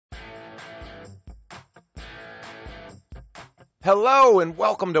Hello and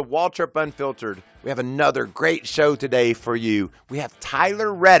welcome to Waltrip Unfiltered. We have another great show today for you. We have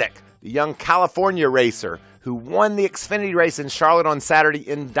Tyler Reddick, the young California racer who won the Xfinity race in Charlotte on Saturday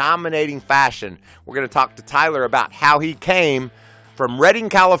in dominating fashion. We're going to talk to Tyler about how he came from Redding,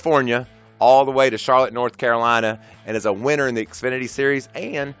 California, all the way to Charlotte, North Carolina, and is a winner in the Xfinity Series,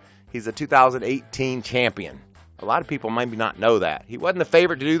 and he's a 2018 champion. A lot of people maybe not know that. He wasn't the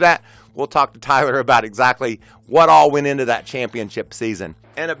favorite to do that. We'll talk to Tyler about exactly what all went into that championship season.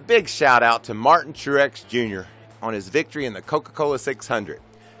 And a big shout out to Martin Truex Jr. on his victory in the Coca-Cola 600.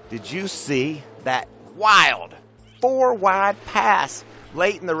 Did you see that wild 4-wide pass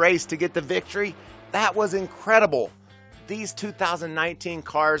late in the race to get the victory? That was incredible. These 2019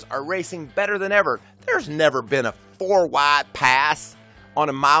 cars are racing better than ever. There's never been a 4-wide pass on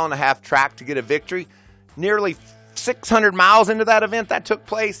a 1.5-mile track to get a victory. Nearly 600 miles into that event that took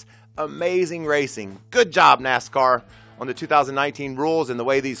place. Amazing racing. Good job, NASCAR, on the 2019 rules and the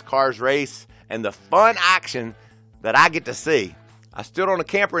way these cars race and the fun action that I get to see. I stood on a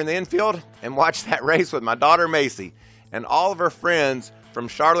camper in the infield and watched that race with my daughter Macy and all of her friends from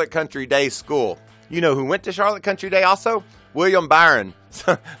Charlotte Country Day School. You know who went to Charlotte Country Day also? William Byron.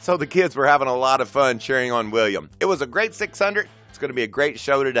 So the kids were having a lot of fun cheering on William. It was a great 600. It's going to be a great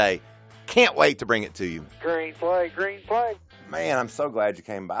show today. Can't wait to bring it to you. Green flag, green flag. Man, I'm so glad you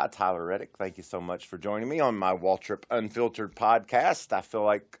came by, Tyler Reddick. Thank you so much for joining me on my Waltrip Unfiltered podcast. I feel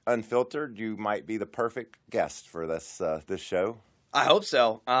like Unfiltered, you might be the perfect guest for this show. I hope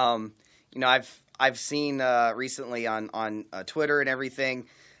so. I've seen recently on Twitter and everything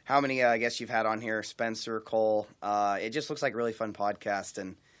how many guests you've had on here, Spencer, Cole. It just looks like a really fun podcast,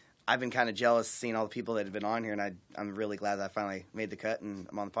 and I've been kind of jealous seeing all the people that have been on here, and I'm really glad that I finally made the cut and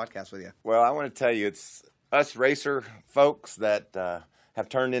I'm on the podcast with you. Well, I want to tell you, it's us racer folks that have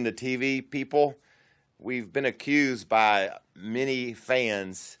turned into TV people. We've been accused by many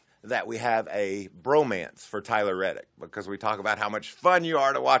fans that we have a bromance for Tyler Reddick because we talk about how much fun you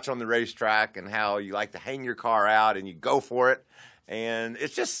are to watch on the racetrack and how you like to hang your car out and you go for it. And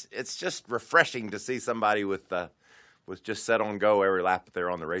it's just refreshing to see somebody with just set on go every lap that they're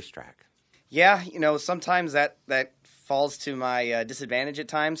on the racetrack. Yeah, sometimes that falls to my disadvantage at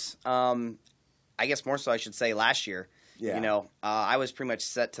times. I guess more so I should say last year. Yeah. I was pretty much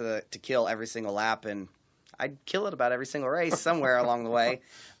set to kill every single lap, and I'd kill it about every single race somewhere along the way.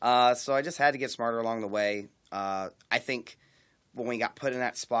 So I just had to get smarter along the way. I think when we got put in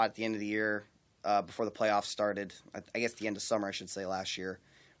that spot at the end of the year, before the playoffs started, I guess the end of summer, I should say, last year,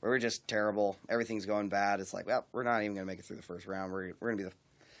 we were just terrible. Everything's going bad. It's like, well, we're not even going to make it through the first round. We're going to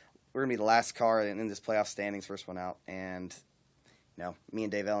be the last car in this playoff standings, first one out. And me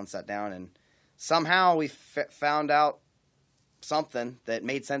and Dave Ellen sat down, and somehow we found out something that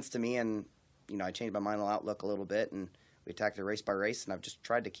made sense to me, and I changed my mental outlook a little bit, and we attacked it race by race, and I've just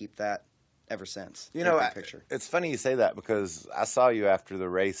tried to keep that ever since. Picture. It's funny you say that because I saw you after the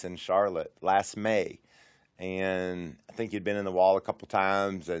race in Charlotte last May. And I think you'd been in the wall a couple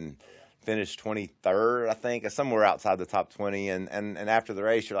times and finished 23rd, I think, somewhere outside the top 20. And after the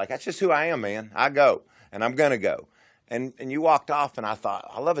race, you're like, that's just who I am, man. I go, and I'm going to go. And you walked off, and I thought,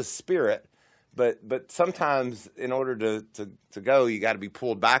 I love his spirit. But sometimes in order to go, you got to be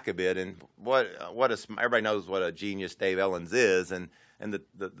pulled back a bit. And everybody knows what a genius Dave Ellens is. And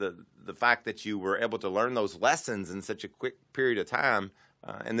the fact that you were able to learn those lessons in such a quick period of time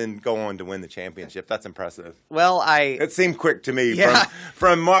and then go on to win the championship, that's impressive. Well, it seemed quick to me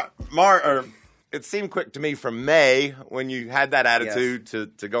it seemed quick to me from May when you had that attitude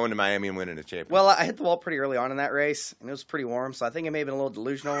to go into Miami and winning a championship. Well, I hit the wall pretty early on in that race, and it was pretty warm, so I think it may have been a little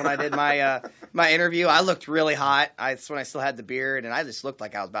delusional when I did my interview. I looked really hot. That's when I still had the beard, and I just looked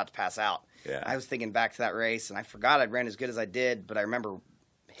like I was about to pass out. Yeah. I was thinking back to that race, and I forgot I'd ran as good as I did, but I remember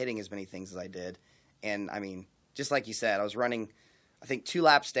hitting as many things as I did. And, just like you said, I was running, I think, 2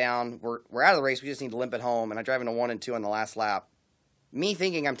 laps down. We're out of the race. We just need to limp it home, and I'm driving a 1 and 2 on the last lap. Me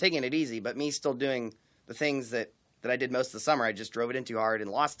thinking I'm taking it easy, but me still doing the things that I did most of the summer. I just drove it in too hard and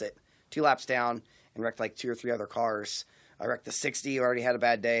lost it. 2 laps down and wrecked like 2 or 3 other cars. I wrecked the 60, already had a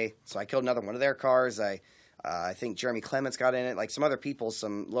bad day, so I killed another one of their cars. I think Jeremy Clements got in it, like some other people,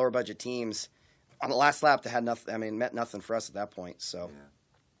 some lower budget teams. On the last lap, that had nothing. Meant nothing for us at that point. So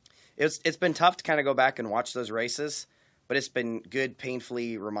it's been tough to kind of go back and watch those races, but it's been good,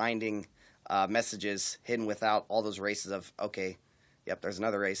 painfully reminding messages hidden without all those races of okay. Yep, there's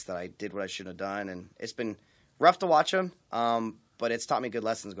another race that I did what I shouldn't have done, and it's been rough to watch them, but it's taught me good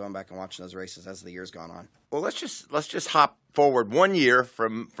lessons going back and watching those races as the year's gone on. Well, let's just hop forward 1 year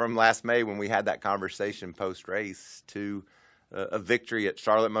from last May when we had that conversation post-race to a victory at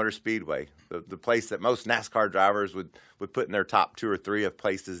Charlotte Motor Speedway, the place that most NASCAR drivers would put in their top 2 or 3 of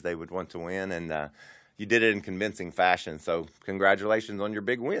places they would want to win, and you did it in convincing fashion. So congratulations on your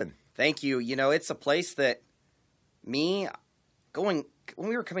big win. Thank you. You know, it's a place that when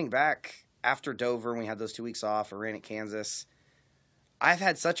we were coming back after Dover and we had those 2 weeks off, I ran at Kansas. I've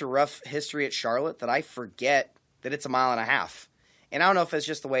had such a rough history at Charlotte that I forget that it's a mile and a half. And I don't know if it's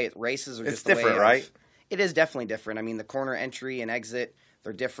just the way it races or just the way it's different, right? It is definitely different. I mean, the corner entry and exit,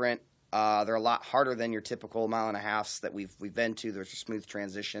 they're different. They're a lot harder than your typical mile and a halfs that we've been to. There's smooth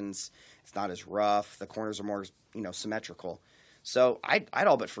transitions. It's not as rough. The corners are more, symmetrical. So I'd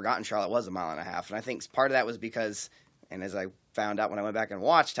all but forgotten Charlotte was a mile and a half. And I think part of that was because, and as I found out when I went back and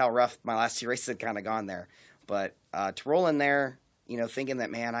watched how rough my last 2 races had kind of gone there. But to roll in there, thinking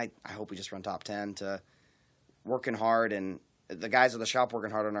that, man, I hope we just run top 10, to working hard, and the guys at the shop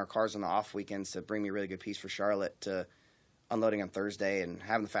working hard on our cars on the off weekends to bring me a really good piece for Charlotte, to unloading on Thursday and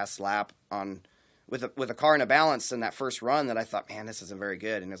having the fast lap with a car in a balance in that first run that I thought, man, this isn't very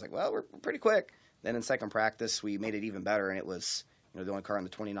good. And it was like, well, we're pretty quick. Then in second practice, we made it even better, and it was the only car in the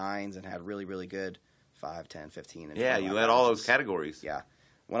 29s and had really, really good 5, 10, 15. And yeah, you led all those categories. Yeah.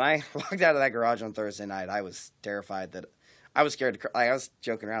 When I walked out of that garage on Thursday night, I was terrified that I was scared I was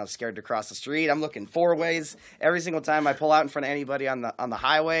joking around. I was scared to cross the street. I'm looking 4 ways every single time I pull out in front of anybody on the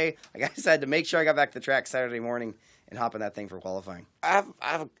highway. I just had to make sure I got back to the track Saturday morning and hop in that thing for qualifying. I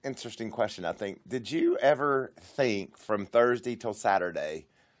have an interesting question, I think. Did you ever think from Thursday till Saturday,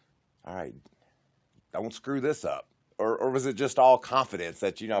 all right, don't screw this up? Or was it just all confidence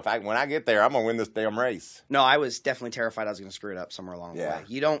that, when I get there, I'm going to win this damn race? No, I was definitely terrified I was going to screw it up somewhere along the way.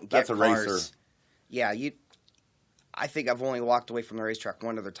 You don't get That's a cars. racer. Yeah, I think I've only walked away from the racetrack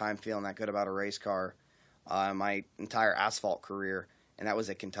one other time feeling that good about a race car my entire asphalt career, and that was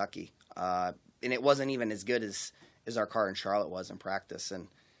at Kentucky. And it wasn't even as good as our car in Charlotte was in practice. And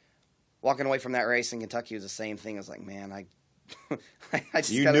walking away from that race in Kentucky was the same thing. I was like, man, I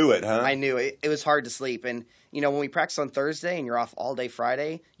just knew it, huh? I knew it. It was hard to sleep. And, when we practice on Thursday and you're off all day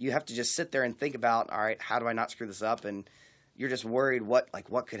Friday, you have to just sit there and think about, all right, how do I not screw this up? And you're just worried what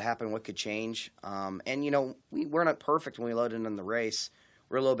could happen, what could change. And, we weren't perfect when we loaded in the race.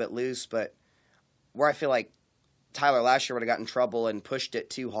 We're a little bit loose, but where I feel like Tyler last year would have gotten in trouble and pushed it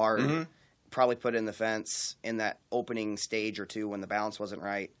too hard, probably put it in the fence in that opening stage or two when the balance wasn't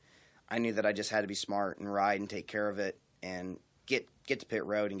right. I knew that I just had to be smart and ride and take care of it and get to pit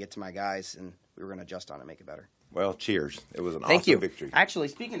road and get to my guys, and we were going to adjust on it and make it better. Well, cheers. It was an Thank awesome you. victory. Actually,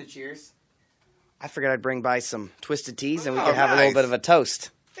 speaking of cheers, I figured I'd bring by some Twisted Teas and we could have a little bit of a toast.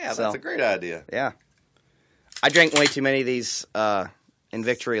 Yeah, that's a great idea. Yeah. I drank way too many of these in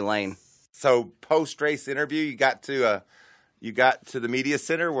Victory Lane. So post-race interview, you got to the media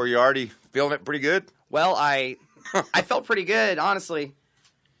center where you're already feeling it pretty good? Well, I felt pretty good, honestly.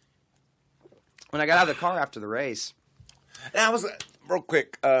 When I got out of the car after the race. And I was, real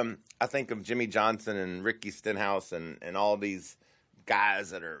quick, I think of Jimmy Johnson and Ricky Stenhouse and all these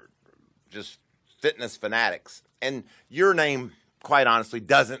guys that are just fitness fanatics. And your name, quite honestly,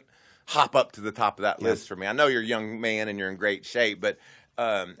 doesn't hop up to the top of that list for me. I know you're a young man and you're in great shape, but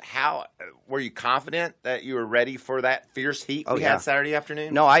how were you confident that you were ready for that fierce heat we had Saturday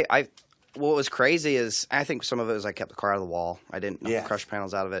afternoon? No, what was crazy is I think some of it was I kept the car out of the wall. I didn't knock the crush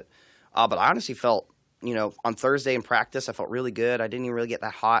panels out of it. But I honestly felt, on Thursday in practice, I felt really good. I didn't even really get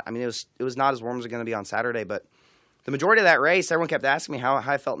that hot. I mean, it was not as warm as it was going to be on Saturday, but the majority of that race, everyone kept asking me how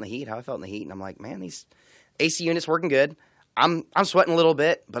I felt in the heat, and I'm like, man, these AC units working good. I'm sweating a little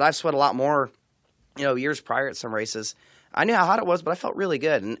bit, but I've sweat a lot more, years prior at some races. I knew how hot it was, but I felt really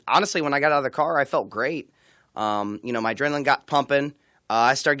good. And honestly, when I got out of the car, I felt great. My adrenaline got pumping.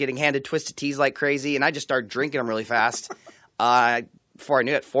 I started getting handed Twisted Teas like crazy, and I just started drinking them really fast. Before I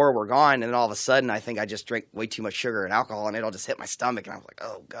knew it, 4 were gone, and then all of a sudden, I think I just drank way too much sugar and alcohol, and it all just hit my stomach, and I was like,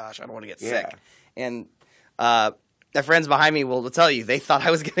 oh, gosh, I don't want to get sick. And the friends behind me will tell you, they thought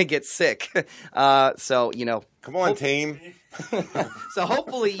I was going to get sick. Come on, team. So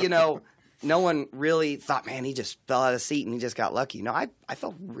hopefully, no one really thought, man, he just fell out of the seat and he just got lucky. No, I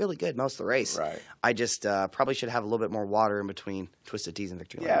felt really good most of the race. Right. I just probably should have a little bit more water in between Twisted Teas and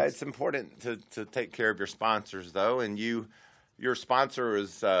Victory Lane. Yeah, it's important to take care of your sponsors, though, and your sponsor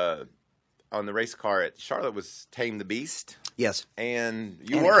was on the race car at Charlotte was Tame the Beast. Yes. And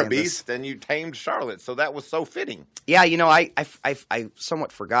you were a beast, and you tamed Charlotte, so that was so fitting. Yeah, I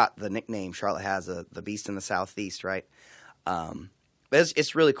somewhat forgot the nickname Charlotte has, the Beast in the Southeast, right? But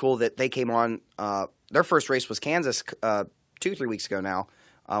it's really cool that they came on. Their first race was Kansas 2-3 weeks ago now.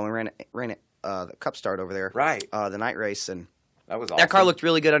 We ran it the Cup start over there. Right. The night race. And That was awesome. That car looked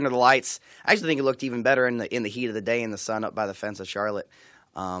really good under the lights. I actually think it looked even better in the heat of the day in the sun up by the fence of Charlotte.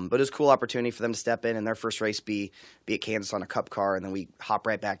 But it was a cool opportunity for them to step in and their first race be at Kansas on a Cup car, and then we hop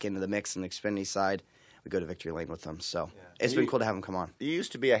right back into the mix on the Xfinity side. We go to Victory Lane with them. So it's been cool to have them come on. You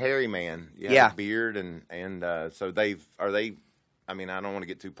used to be a hairy man. You had a beard, and so are they, I mean, I don't want to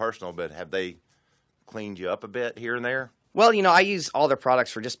get too personal, but have they cleaned you up a bit here and there? Well, I use all their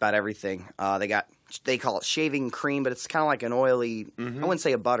products for just about everything. They call it shaving cream, but it's kind of like an oily, I wouldn't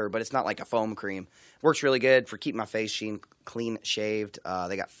say a butter, but it's not like a foam cream. Works really good for keeping my face clean shaved.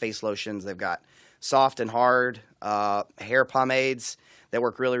 They got face lotions. They've got soft and hard hair pomades that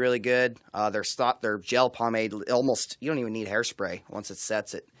work really, really good. Their gel pomade, almost, you don't even need hairspray. Once it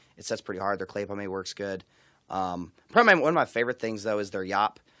sets pretty hard. Their clay pomade works good. Probably one of my favorite things, though, is their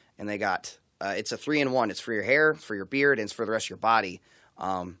Yop. And they got, it's a 3-in-1. It's for your hair, for your beard, and it's for the rest of your body.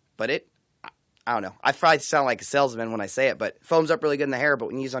 But I don't know. I probably sound like a salesman when I say it, but it foams up really good in the hair, but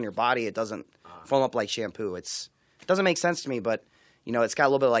when you use it on your body, it doesn't foam up like shampoo. It doesn't make sense to me, but, it's got a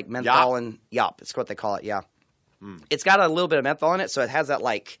little bit of like menthol and Yop. It's what they call it, yeah. It's got a little bit of menthol in it, so it has that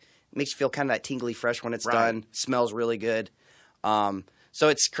makes you feel kind of that tingly fresh when it's done. Smells really good. So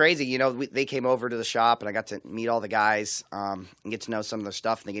it's crazy. They came over to the shop, and I got to meet all the guys and get to know some of their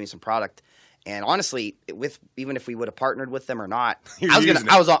stuff, and they gave me some product. And honestly, even if we would have partnered with them or not,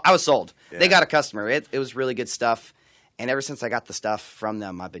 I was sold. Yeah. They got a customer. It was really good stuff. And ever since I got the stuff from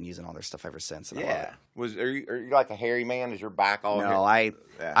them, I've been using all their stuff ever since. And I love it. Are you like a hairy man? Is your back all? No, I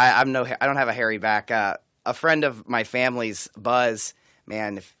don't have a hairy back. A friend of my family's, Buzz,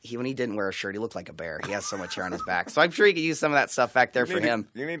 man, when he didn't wear a shirt, he looked like a bear. He has so much hair on his back. So I'm sure he could use some of that stuff back there for him.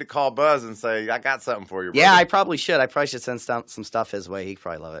 You need to call Buzz and say, I got something for you, brother. Yeah, I probably should. I probably should send some stuff his way. He'd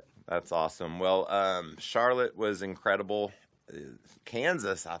probably love it. That's awesome. Well, Charlotte was incredible.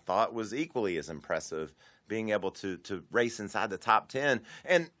 Kansas, I thought, was equally as impressive, being able to race inside the top 10.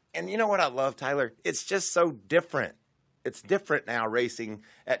 And you know what I love, Tyler? It's just so different. It's different now racing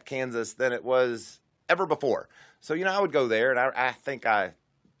at Kansas than it was ever before. So, I would go there, and I think I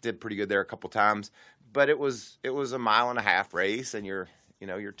did pretty good there a couple times. But it was a 1.5 mile race, and you're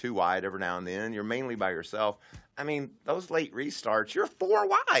too wide every now and then. You're mainly by yourself. I mean, those late restarts, you're 4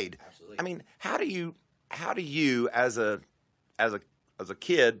 wide. Absolutely. I mean, how do you as a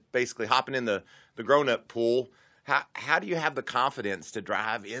kid basically hopping in the grown-up pool, how do you have the confidence to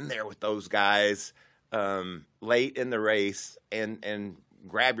drive in there with those guys late in the race and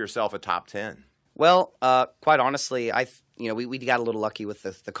grab yourself a top 10? Well, quite honestly, we got a little lucky with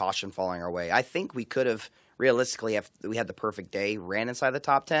the caution falling our way. I think we could have realistically, if we had the perfect day, ran inside the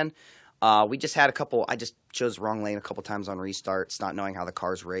top 10. We just had I just chose the wrong lane a couple times on restarts, not knowing how the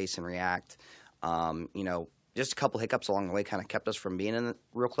cars race and react. Just a couple hiccups along the way kind of kept us from being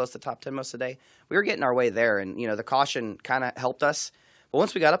real close to the top 10 most of the day. We were getting our way there, and, the caution kind of helped us. But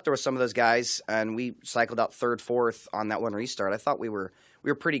once we got up there with some of those guys and we cycled out third, fourth on that one restart, I thought we were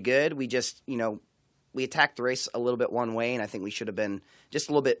pretty good. We just, we attacked the race a little bit one way, and I think we should have been just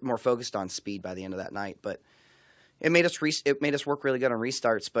a little bit more focused on speed by the end of that night. But it made us work really good on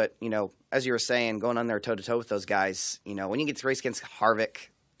restarts. But, as you were saying, going on there toe-to-toe with those guys, when you get to race against Harvick,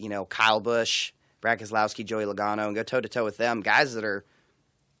 Kyle Busch, Brad Keselowski, Joey Logano, and go toe-to-toe with them, guys that are,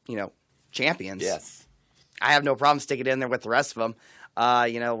 champions. Yes. I have no problem sticking in there with the rest of them,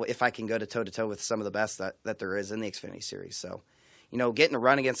 if I can go to toe-to-toe with some of the best that there is in the Xfinity Series. So, getting a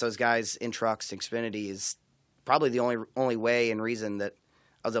run against those guys in trucks, Xfinity, is probably the only way and reason that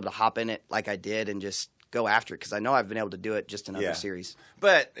I was able to hop in it like I did and just go after it, because I know I've been able to do it just in other series.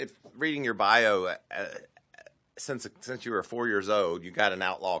 But reading your bio, since you were 4 years old, you got an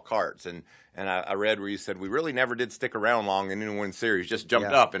outlaw karts, and I read where you said we really never did stick around long in any one series, just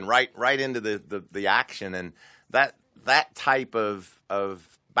jumped up and right into the action, and that type of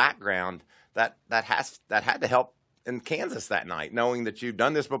background that had to help in Kansas that night, knowing that you've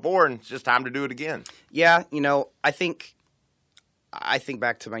done this before and it's just time to do it again. Yeah, I think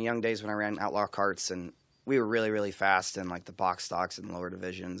back to my young days when I ran outlaw karts, and we were really, really fast in like the box stocks and lower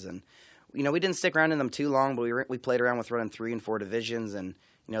divisions, and we didn't stick around in them too long, but we played around with running 3 and 4 divisions, and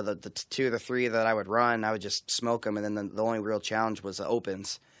the 2 or the 3 that I would run, I would just smoke them, and then the only real challenge was the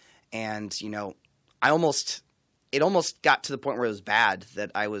opens, and it almost got to the point where it was bad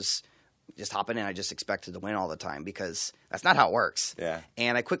that I was just hopping in. I just expected to win all the time, because that's not how it works. Yeah.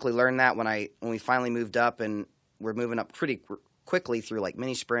 And I quickly learned that when we finally moved up, and we're moving up pretty quickly through like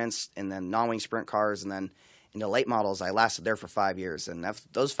mini sprints and then non-wing sprint cars, and then into late models. I lasted there for 5 years, and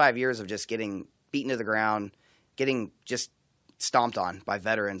those 5 years of just getting beaten to the ground, getting just stomped on by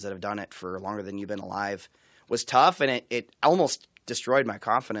veterans that have done it for longer than you've been alive was tough, and it almost destroyed my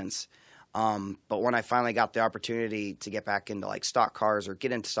confidence. But when I finally got the opportunity to get back into like stock cars or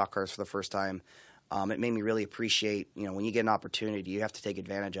get into stock cars for the first time, it made me really appreciate, when you get an opportunity, you have to take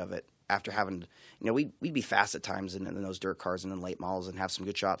advantage of it. After having, we'd be fast at times in those dirt cars and in late models and have some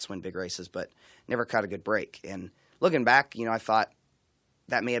good shots, win big races, but never caught a good break. And looking back, I thought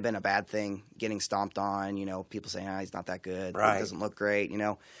that may have been a bad thing, getting stomped on, people saying, he's not that good, right. He doesn't look great,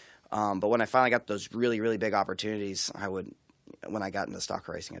 But when I finally got those really, really big opportunities, when I got into stock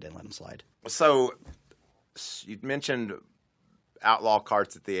racing, I didn't let them slide. So you mentioned outlaw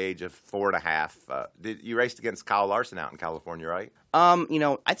karts at the age of 4.5. You raced against Kyle Larson out in California, right?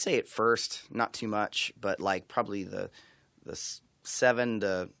 I'd say at first, not too much, but like probably the 7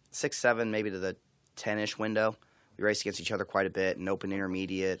 to 6, 7, maybe to the 10-ish window. We raced against each other quite a bit in open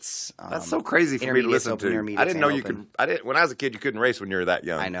intermediates. That's so crazy for me to listen to. I didn't know you could. When I was a kid, you couldn't race when you were that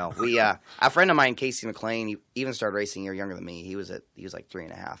young. I know. We a friend of mine, Casey McLean, he even started racing a year younger than me. He was like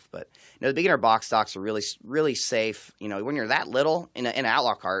 3.5. But the beginner box stocks are really, really safe. When you're that little in an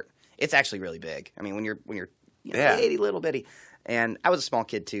outlaw cart, it's actually really big. I mean, when you're itty little bitty. And I was a small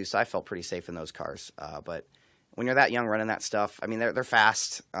kid too, so I felt pretty safe in those cars. But when you're that young running that stuff, I mean, they're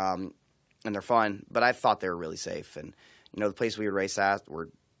fast. And they're fun, but I thought they were really safe. And, the place we would race at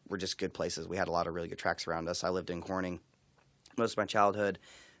were just good places. We had a lot of really good tracks around us. I lived in Corning most of my childhood.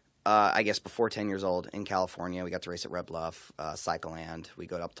 I guess before 10 years old in California, we got to race at Red Bluff, Cycle Land. We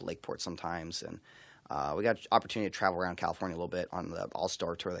go up to Lakeport sometimes. And we got opportunity to travel around California a little bit on the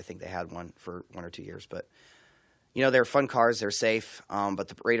All-Star Tour. I think they had one for 1 or 2 years. But, they're fun cars. They're safe. But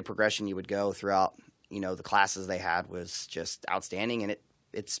the rate of progression you would go throughout, the classes they had was just outstanding. And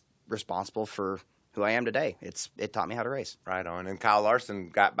it's responsible for who I am today. It taught me how to race. Right on. And Kyle Larson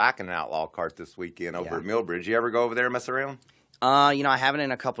got back in an outlaw kart this weekend over at Millbridge. You ever go over there and mess around? I haven't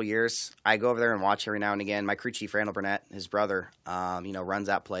in a couple years. I go over there and watch every now and again. My crew chief, Randall Burnett, his brother, runs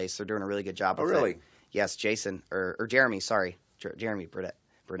that place. They're doing a really good job with it. Oh, really? Yes, Jason, or Jeremy, sorry. Jeremy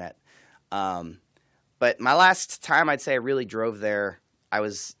Burnett. But my last time I'd say I really drove there, it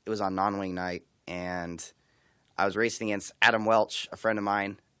was on non-wing night, and I was racing against Adam Welch, a friend of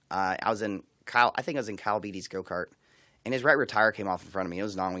mine. I was in Kyle Beatty's go-kart, and his right rear tire came off in front of me. It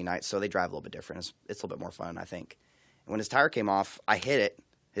was non-wing night, so they drive a little bit different. It's a little bit more fun, I think. And when his tire came off, I hit it,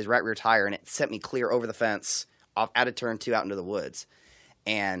 his right rear tire, and it sent me clear over the fence, off out of turn 2 out into the woods.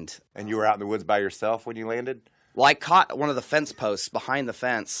 And you were out in the woods by yourself when you landed? Well, I caught one of the fence posts behind the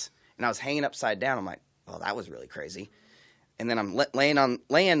fence, and I was hanging upside down. I'm like, well, that was really crazy. And then I'm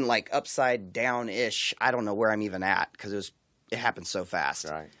laying like upside down-ish. I don't know where I'm even at because it happened so fast.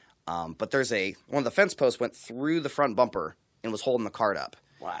 Right. But one of the fence posts went through the front bumper and was holding the cart up.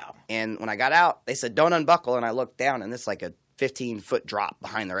 Wow. And when I got out, they said, don't unbuckle. And I looked down, and it's like a 15-foot drop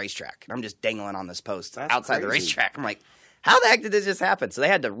behind the racetrack. And I'm just dangling on this post outside the racetrack. I'm like, how the heck did this just happen? So they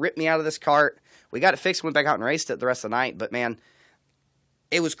had to rip me out of this cart. We got it fixed, went back out and raced it the rest of the night. But, man,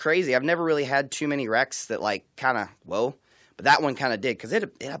 it was crazy. I've never really had too many wrecks that, like, kind of, whoa. But that one kind of did because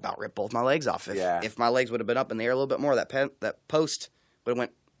it about ripped both my legs off. If my legs would have been up in the air a little bit more, that post would have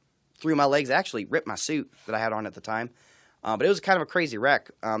went through my legs. Actually ripped my suit that I had on at the time. But it was kind of a crazy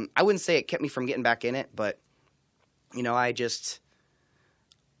wreck. I wouldn't say it kept me from getting back in it, but,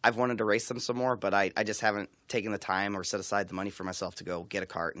 I've wanted to race them some more, but I just haven't taken the time or set aside the money for myself to go get a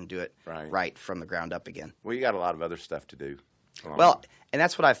cart and do it right from the ground up again. Well, you got a lot of other stuff to do. Well, and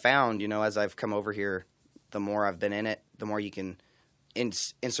that's what I found, as I've come over here, the more I've been in it, the more you can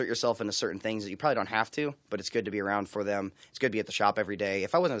insert yourself into certain things that you probably don't have to, but it's good to be around for them. It's good to be at the shop every day.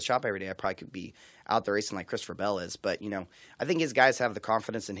 If I wasn't at the shop every day, I probably could be out there racing like Christopher Bell is. But, I think his guys have the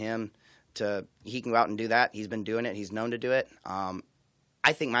confidence in him he can go out and do that. He's been doing it. He's known to do it.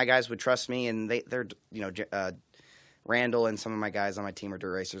 I think my guys would trust me, and they're Randall and some of my guys on my team are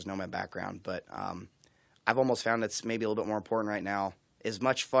dirt racers, know my background. But I've almost found it's maybe a little bit more important right now. As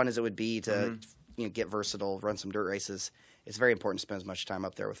much fun as it would be to get versatile, run some dirt races, it's very important to spend as much time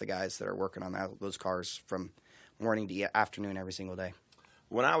up there with the guys that are working on those cars from morning to afternoon every single day.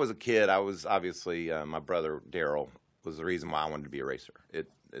 When I was a kid, I was obviously my brother Daryl was the reason why I wanted to be a racer.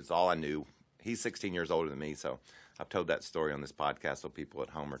 It's all I knew. He's 16 years older than me, so I've told that story on this podcast so people at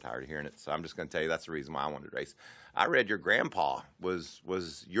home are tired of hearing it. So I'm just going to tell you that's the reason why I wanted to race. I read your grandpa was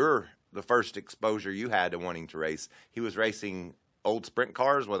the first exposure you had to wanting to race. He was racing old sprint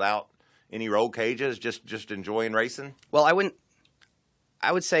cars without any roll cages, just enjoying racing? Well,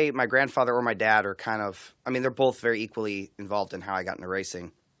 I would say my grandfather or my dad are kind of, they're both very equally involved in how I got into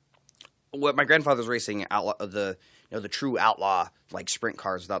racing. What my grandfather's racing the true outlaw like sprint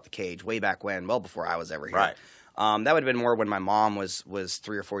cars without the cage way back when, well before I was ever here. Right. That would have been more when my mom was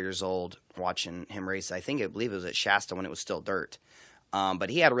 3 or 4 years old watching him race. I believe it was at Shasta when it was still dirt. But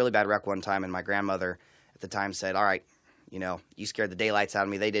he had a really bad wreck one time, and my grandmother at the time said, all right, you scared the daylights out of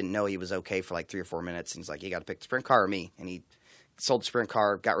me. They didn't know he was okay for like 3 or 4 minutes. And he's like, you got to pick the sprint car or me. And he sold the sprint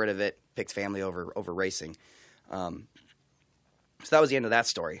car, got rid of it, picked family over racing. So that was the end of that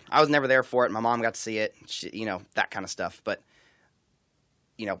story. I was never there for it. My mom got to see it, that kind of stuff. But,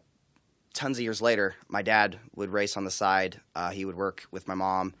 tons of years later, my dad would race on the side. He would work with my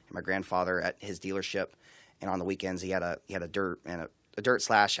mom and my grandfather at his dealership. And on the weekends, he had a dirt and a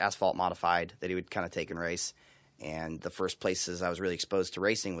dirt/asphalt modified that he would kind of take and race. And the first places I was really exposed to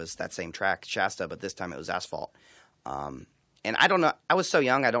racing was that same track, Shasta, but this time it was asphalt. And I don't know. I was so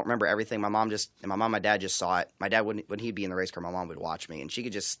young, I don't remember everything. My mom and my dad just saw it. My dad, when he'd be in the race car, my mom would watch me, and she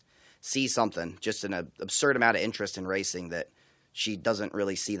could just see something, just an absurd amount of interest in racing that she doesn't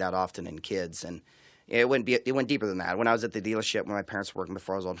really see that often in kids. And it went deeper than that. When I was at the dealership, when my parents were working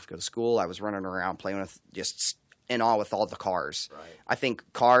before I was old enough to go to school, I was running around playing with, just in awe with all the cars. Right. I think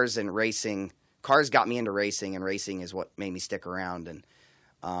cars got me into racing, and racing is what made me stick around.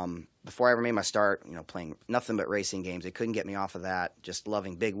 And before I ever made my start, playing nothing but racing games, it couldn't get me off of that. Just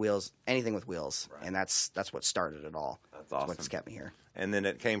loving big wheels, anything with wheels, right. And that's what started it all. That's awesome. That's what's kept me here. And then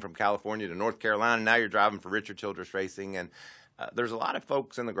it came from California to North Carolina. And now you're driving for Richard Childress Racing, and there's a lot of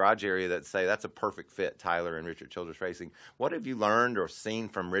folks in the garage area that say that's a perfect fit, Tyler and Richard Childress Racing. What have you learned or seen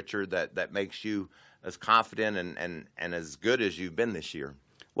from Richard that makes you as confident and as good as you've been this year?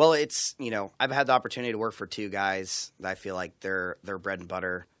 Well, it's, I've had the opportunity to work for 2 guys that I feel like their bread and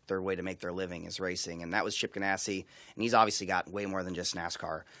butter, their way to make their living is racing. And that was Chip Ganassi, and he's obviously got way more than just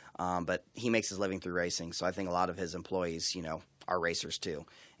NASCAR. But he makes his living through racing. So I think a lot of his employees, are racers too.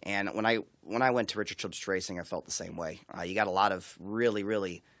 And when I went to Richard Childress Racing, I felt the same way. You got a lot of really,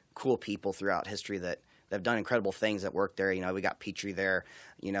 really cool people throughout history that have done incredible things that work there. We got Petrie there.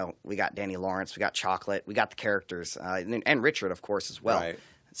 We got Danny Lawrence. We got Chocolate. We got the characters. And Richard, of course, as well. Right.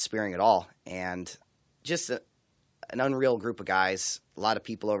 Spearing it all. And just an unreal group of guys. A lot of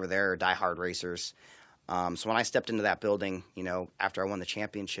people over there are diehard racers. So when I stepped into that building, after I won the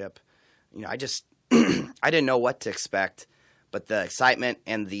championship, I just I didn't know what to expect. But the excitement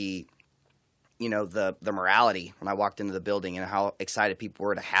and the morality when I walked into the building, and how excited people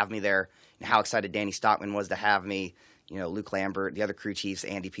were to have me there, and how excited Danny Stockman was to have me, Luke Lambert, the other crew chiefs,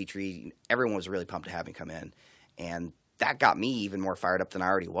 Andy Petrie, everyone was really pumped to have me come in. And that got me even more fired up than I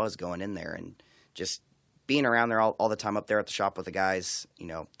already was going in there. And just being around there all the time up there at the shop with the guys,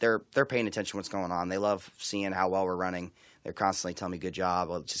 they're paying attention to what's going on. They love seeing how well we're running. They're constantly telling me, good job.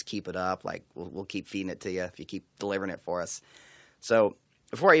 Well, just keep it up. Like, we'll keep feeding it to you if you keep delivering it for us. So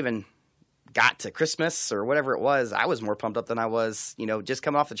before I even got to Christmas or whatever it was, I was more pumped up than I was, just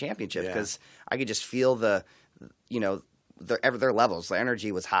coming off the championship, because I could just feel their levels. The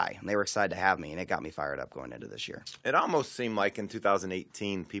energy was high, and they were excited to have me, and it got me fired up going into this year. It almost seemed like in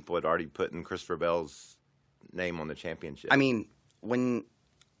 2018 people had already put in Christopher Bell's name on the championship. I mean, when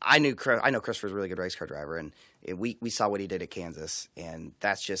I know Christopher's a really good race car driver, and we saw what he did at Kansas, and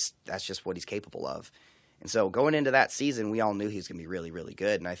that's just what he's capable of. And so going into that season, we all knew he was going to be really, really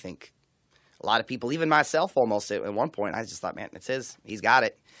good. And I think a lot of people, even myself almost at one point, I just thought, man, it's his. He's got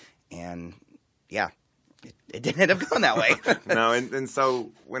it. And, yeah, it didn't end up going that way. No, and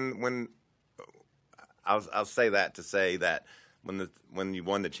so when I'll say that to say that when you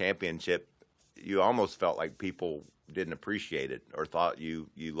won the championship, you almost felt like people didn't appreciate it or thought you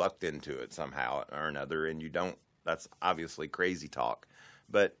lucked into it somehow or another, and you don't. That's obviously crazy talk.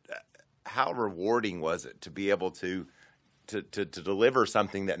 But how rewarding was it to be able to deliver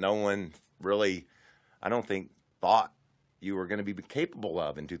something that no one really, I don't think, thought you were going to be capable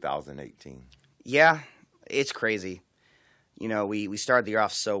of in 2018? Yeah, it's crazy. We started the year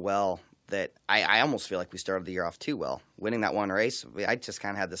off so well that I almost feel like we started the year off too well. Winning that one race, I just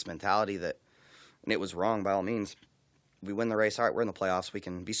kind of had this mentality that, and it was wrong by all means, we win the race, all right, we're in the playoffs, we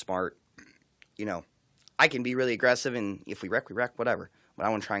can be smart. I can be really aggressive, and if we wreck, whatever. But I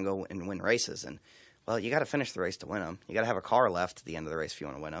want to try and go and win races. And, well, you got to finish the race to win them. You got to have a car left at the end of the race if you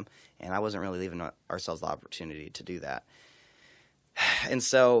want to win them. And I wasn't really leaving ourselves the opportunity to do that. And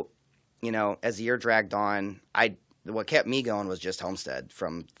so, as the year dragged on, what kept me going was just Homestead.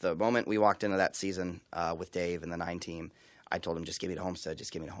 From the moment we walked into that season with Dave and the 9 team, I told him, just give me to Homestead.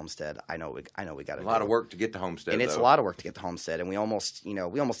 Just give me to Homestead. I know we got to. A lot of work to get to Homestead, and it's a lot of work to get to Homestead. And we almost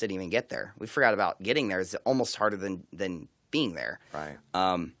didn't even get there. We forgot about getting there. It's almost harder than being there. Right.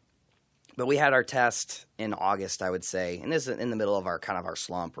 But we had our test in August, I would say, and this is in the middle of our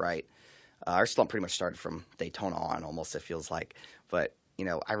slump, right? Our slump pretty much started from Daytona on, almost, it feels like. But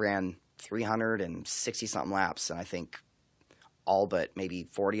I ran 360 something laps, and I think all but maybe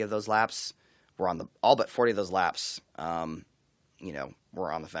 40 of those laps were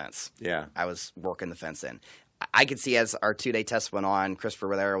were on the fence. Yeah. I was working the fence in. I could see as our 2-day test went on, Christopher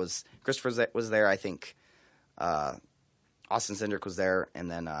was there. I think Austin Cindric was there, and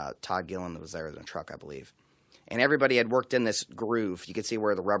then Todd Gillen was there in a truck, I believe. And everybody had worked in this groove. You could see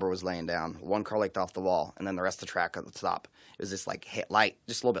where the rubber was laying down. One car licked off the wall, and then the rest of the track at the top. It was just like light,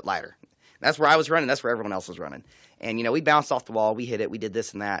 just a little bit lighter. That's where I was running. That's where everyone else was running. And, we bounced off the wall. We hit it. We did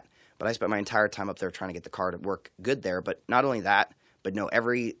this and that. But I spent my entire time up there trying to get the car to work good there. But not only that, but know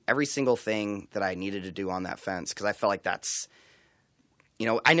every single thing that I needed to do on that fence, because I felt like that's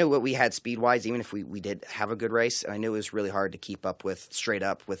I knew what we had speed-wise, even if we did have a good race, and I knew it was really hard to keep up with straight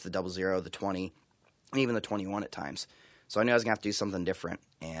up with the 00, the 20, and even the 21 at times. So I knew I was going to have to do something different.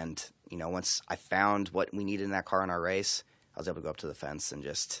 And, once I found what we needed in that car in our race, I was able to go up to the fence and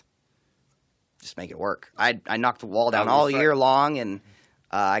just make it work. I knocked the wall down all year long, and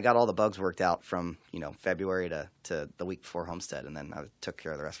I got all the bugs worked out from, February to the week before Homestead, and then I took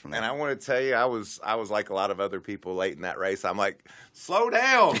care of the rest from there. And I want to tell you, I was like a lot of other people late in that race. I'm like, slow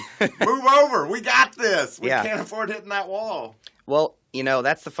down, move over. We got this. We can't afford hitting that wall. Well,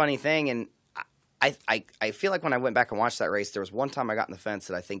 that's the funny thing, and I feel like when I went back and watched that race, there was one time I got in the fence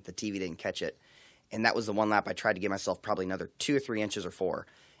that I think the TV didn't catch it, and that was the one lap I tried to give myself probably another 2 or 3 inches or 4.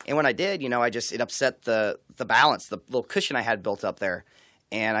 And when I did, it upset the balance, the little cushion I had built up there.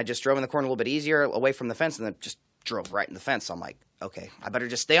 And I just drove in the corner a little bit easier away from the fence, and then just drove right in the fence. So I'm like, okay, I better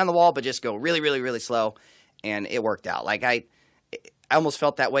just stay on the wall, but just go really, really, really slow. And it worked out. Like I almost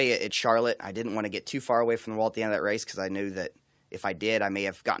felt that way at Charlotte. I didn't want to get too far away from the wall at the end of that race because I knew that if I did, I may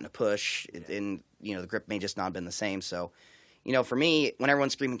have gotten a push, and the grip may just not have been the same. So, for me, when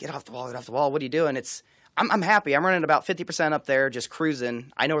everyone's screaming, get off the wall, what are you doing? I'm happy. I'm running about 50% up there, just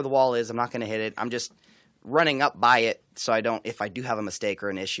cruising. I know where the wall is. I'm not going to hit it. I'm just running up by it, so if I do have a mistake or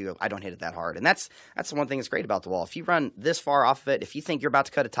an issue, I don't hit it that hard. And that's the one thing that's great about the wall. If you run this far off of it, if you think you're about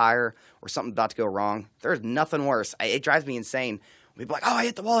to cut a tire or something's about to go wrong, there's nothing worse. It drives me insane. People are like, oh, I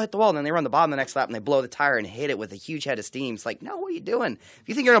hit the wall. And then they run the bottom the next lap and they blow the tire and hit it with a huge head of steam. It's like, no, what are you doing? If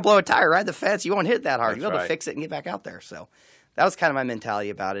you think you're going to blow a tire, ride the fence. You won't hit it that hard. You'll be able to fix it and get back out there. So that was kind of my mentality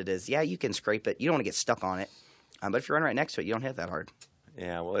about it is, yeah, you can scrape it. You don't want to get stuck on it. But if you run right next to it, you don't hit it that hard.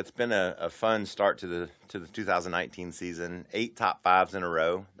 Yeah, well, it's been a fun start to the 2019 season. 8 top 5s in a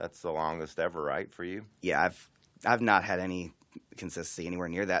row. That's the longest ever, right, for you? Yeah, I've not had any consistency anywhere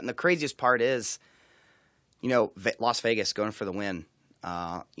near that. And the craziest part is, Las Vegas going for the win.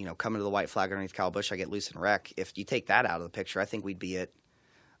 Coming to the white flag underneath Kyle Busch, I get loose and wreck. If you take that out of the picture, I think we'd be at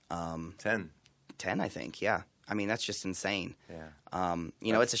 10. 10, I think. Yeah, I mean that's just insane. Yeah.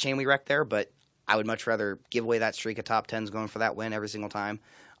 It's a shame we wrecked there, but I would much rather give away that streak of top 10s going for that win every single time.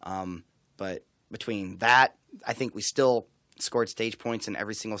 But between that, I think we still scored stage points in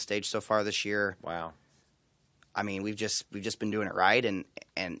every single stage so far this year. Wow. I mean, we've just been doing it right, and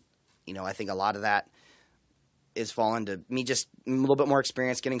I think a lot of that is falling to me just a little bit more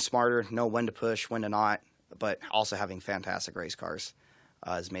experience, getting smarter, know when to push, when to not, but also having fantastic race cars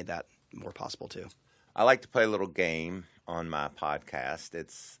has made that more possible too. I like to play a little game on my podcast.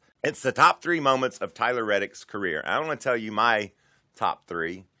 It's the top 3 moments of Tyler Reddick's career. I want to tell you my top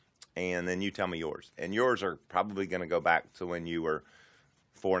 3, and then you tell me yours. And yours are probably going to go back to when you were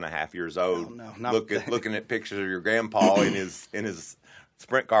 4.5 years old. Oh, no, looking at pictures of your grandpa in his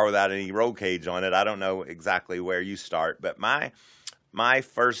sprint car without any roll cage on it. I don't know exactly where you start, but my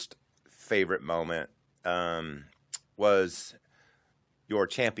first favorite moment was your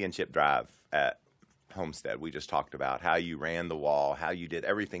championship drive at Homestead. We just talked about how you ran the wall, how you did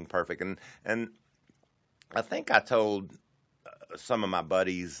everything perfect, and I think I told some of my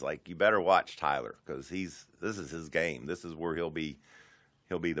buddies, like, you better watch Tyler because this is his game. This is where he'll be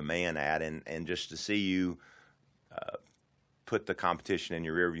the man at, and just to see you put the competition in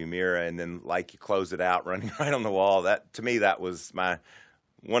your rearview mirror and then like you close it out running right on the wall. That to me, that was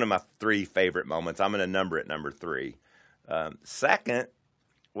one of my 3 favorite moments. I'm going to number it number 3. Second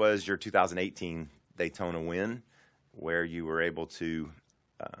was your 2018 Daytona win, where you were able to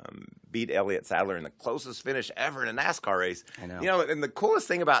beat Elliott Sadler in the closest finish ever in a NASCAR race. I know. And the coolest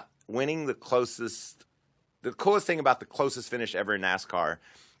thing about winning the closest finish ever in NASCAR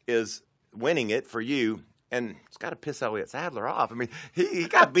is winning it for you. And it's got to piss Elliott Sadler off. I mean, he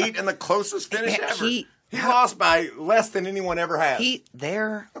got beat in the closest finish ever. He lost by less than anyone ever has.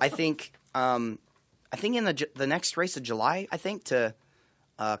 I think in the next race of July, I think, to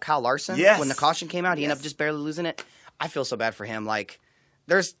Kyle Larson, yes. When the caution came out, he ended up just barely losing it. I feel so bad for him. Like,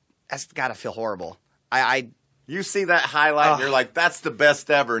 that's got to feel horrible. You see that highlight, and you're like, that's the best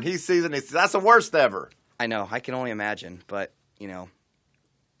ever. And he sees it, and he says, that's the worst ever. I know. I can only imagine. But,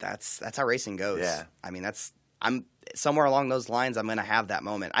 that's how racing goes. Yeah. I mean, that's I'm somewhere along those lines. I'm going to have that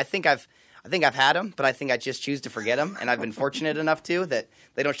moment. I think I've had them, but I think I just choose to forget them. And I've been fortunate enough too that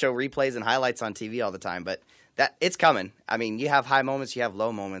they don't show replays and highlights on TV all the time. But that it's coming. I mean, you have high moments, you have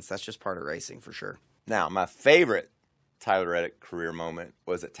low moments. That's just part of racing for sure. Now, my favorite Tyler Reddick career moment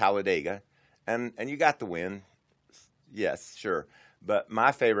was at Talladega, and you got the win. Yes, sure. But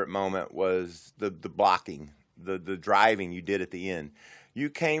my favorite moment was the blocking, the driving you did at the end. You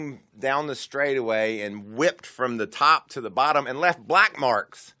came down the straightaway and whipped from the top to the bottom and left black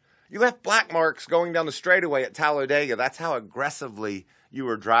marks. You left black marks going down the straightaway at Talladega. That's how aggressively you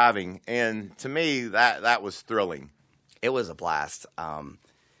were driving. And to me, that was thrilling. It was a blast.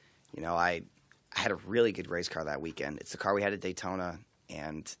 I had a really good race car that weekend. It's the car we had at Daytona,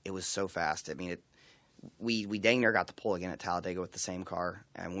 and it was so fast. I mean, we dang near got the pole again at Talladega with the same car.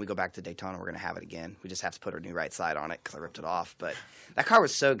 And when we go back to Daytona, we're going to have it again. We just have to put our new right side on it because I ripped it off. But that car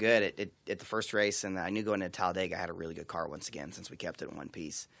was so good at the first race, and I knew going into Talladega I had a really good car once again since we kept it in one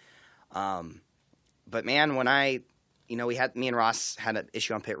piece. But man, when me and Ross had an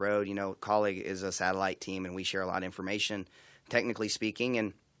issue on pit road. Colleague is a satellite team, and we share a lot of information, technically speaking.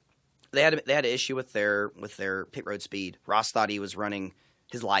 And they had an issue with their pit road speed. Ross thought he was running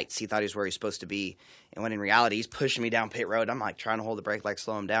his lights. He thought he was where he was supposed to be. And when in reality, he's pushing me down pit road. I'm like trying to hold the brake, like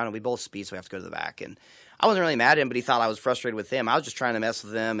slow him down. And we both speed, so we have to go to the back. And I wasn't really mad at him, but he thought I was frustrated with him. I was just trying to mess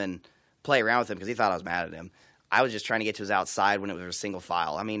with him and play around with him because he thought I was mad at him. I was just trying to get to his outside when it was a single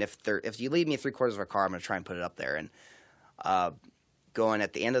file. I mean, if you leave me 3/4 of a car, I'm going to try and put it up there. And going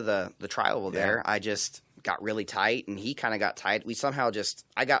at the end of the trial there, I just got really tight, and he kind of got tight. We somehow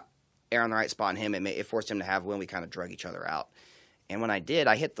I got air on the right spot in him. It forced him to have when we kind of drug each other out. And when I did,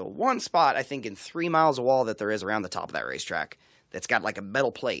 I hit the one spot, I think, in 3 miles of wall that there is around the top of that racetrack that's got like a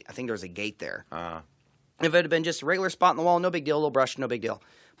metal plate. I think there's a gate there. If it had been just a regular spot in the wall, no big deal, a little brush, no big deal.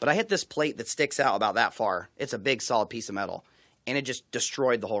 But I hit this plate that sticks out about that far. It's a big, solid piece of metal. And it just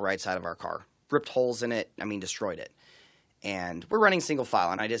destroyed the whole right side of our car. Ripped holes in it. I mean, destroyed it. And we're running single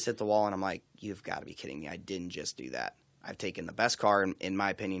file, and I just hit the wall, and I'm like, you've got to be kidding me. I didn't just do that. I've taken the best car, in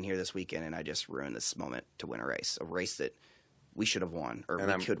my opinion, here this weekend, and I just ruined this moment to win a race that we should have won, or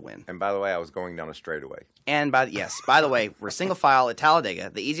we could win. And by the way, I was going down a straightaway. And by the way, we're single file at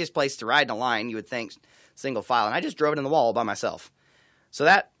Talladega, the easiest place to ride in a line, you would think, single file. And I just drove it in the wall by myself. So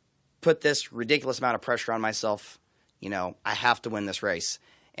that put this ridiculous amount of pressure on myself. I have to win this race.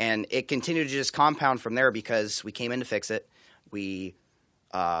 And it continued to just compound from there because we came in to fix it. We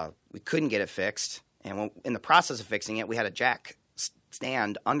couldn't get it fixed. And in the process of fixing it, we had a jack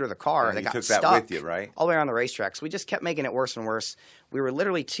stand under the car that got stuck. You took that with you, right? All the way around the racetrack. So we just kept making it worse and worse. We were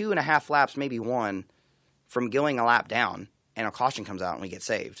literally 2.5 laps, maybe one, from going a lap down, and a caution comes out and we get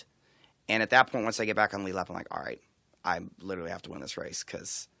saved. And at that point, once I get back on the lead lap, I'm like, all right, I literally have to win this race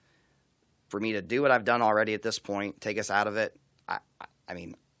because for me to do what I've done already at this point, take us out of it,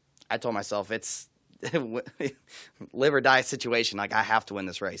 I told myself it's live or die situation. Like, I have to win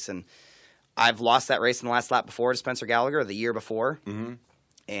this race. And I've lost that race in the last lap before to Spencer Gallagher the year before. Mm-hmm.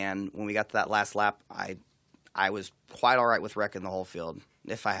 And when we got to that last lap, I was quite all right with wrecking the whole field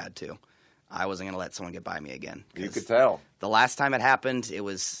if I had to. I wasn't going to let someone get by me again. You could tell. The last time it happened, it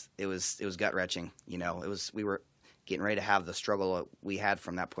was gut wrenching. We were getting ready to have the struggle we had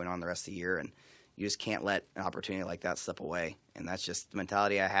from that point on the rest of the year, and you just can't let an opportunity like that slip away. And that's just the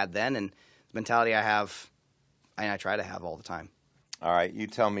mentality I had then, and the mentality I have, and I try to have all the time. All right, you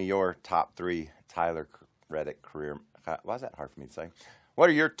tell me your top 3 Tyler Reddick career. Why is that hard for me to say? What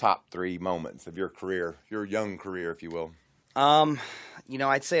are your top 3 moments of your career, your young career, if you will?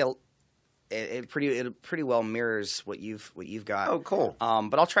 I'd say it pretty well mirrors what you've got. Oh, cool.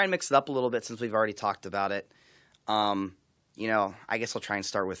 But I'll try and mix it up a little bit since we've already talked about it. I guess I'll try and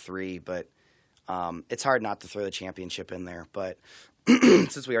start with 3, but it's hard not to throw the championship in there. But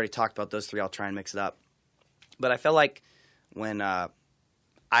since we already talked about those 3, I'll try and mix it up. But I felt like when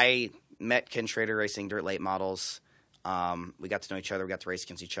I met Ken Schrader racing dirt late models, we got to know each other. We got to race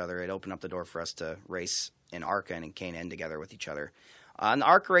against each other. It opened up the door for us to race in ARCA and in K&N together with each other. And the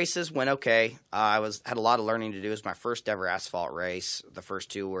ARCA races went okay. I had a lot of learning to do. It was my first ever asphalt race. The first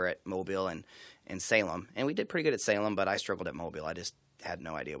 2 were at Mobile and Salem. And we did pretty good at Salem, but I struggled at Mobile. I just had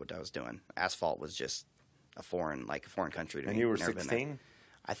no idea what I was doing. Asphalt was just a foreign country to me. And you were 16?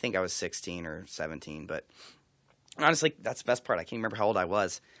 I think I was 16 or 17, but honestly, that's the best part. I can't remember how old I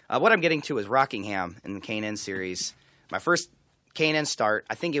was. What I'm getting to is Rockingham in the K&N series. My first K&N start,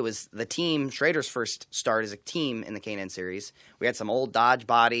 I think it was the team, Schrader's first start as a team in the K&N series. We had some old Dodge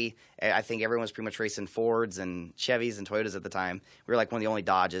body. I think everyone was pretty much racing Fords and Chevys and Toyotas at the time. We were like one of the only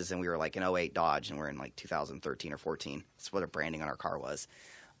Dodges, and we were like an 08 Dodge, and we're in like 2013 or 14. That's what our branding on our car was.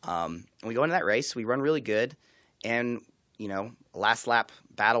 And we go into that race. We run really good. And, last lap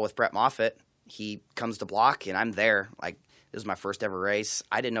battle with Brett Moffitt, he comes to block, and I'm there. Like, this was my first ever race.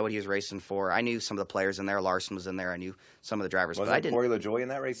 I didn't know what he was racing for. I knew some of the players in there. Larson was in there. I knew some of the drivers. But I didn't. Corey LaJoie in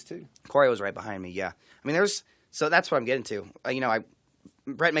that race, too? Corey was right behind me, yeah. I mean, so that's what I'm getting to.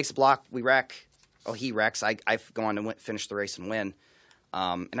 Brett makes a block. We wreck. Oh, he wrecks. I go on to finish the race and win.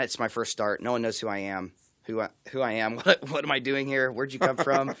 And that's my first start. No one knows who I am. Who I am. What am I doing here? Where'd you come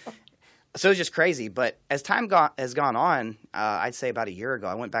from? So it was just crazy. But as time has gone on, I'd say about a year ago,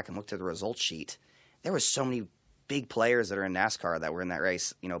 I went back and looked at the results sheet. There was so many big players that are in NASCAR that were in that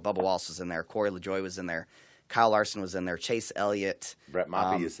race. Bubba Wallace was in there. Corey LaJoie was in there. Kyle Larson was in there. Chase Elliott. Brett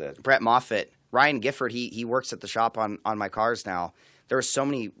Moffitt, you said. Brett Moffitt. Ryan Gifford, he works at the shop on my cars now. There were so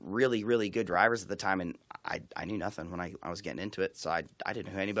many really, really good drivers at the time, and I knew nothing when I was getting into it, so I didn't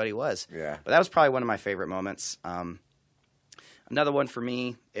know who anybody was. Yeah. But that was probably one of my favorite moments. Another one for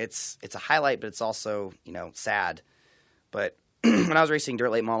me, it's a highlight, but it's also, sad. But when I was racing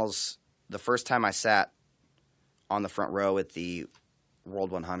dirt late models, the first time I sat on the front row at the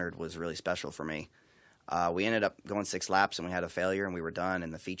World 100 was really special for me. We ended up going 6 laps, and we had a failure, and we were done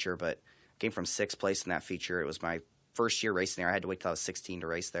in the feature, but came from 6th place in that feature. It was my first year racing there. I had to wait till I was 16 to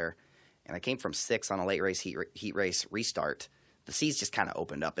race there. And I came from 6 on a late race heat race restart. The seas just kind of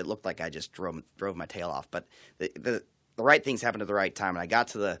opened up. It looked like I just drove my tail off. But the right things happened at the right time. And I got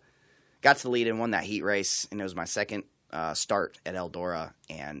to the lead and won that heat race. And it was my second start at Eldora.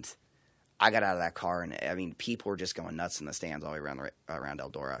 And I got out of that car. And, I mean, people were just going nuts in the stands all the way around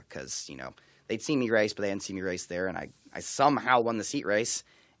Eldora. Because, they'd seen me race, but they hadn't seen me race there. And I somehow won this heat race.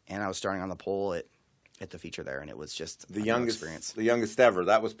 And I was starting on the pole at the feature there, and it was just the youngest ever.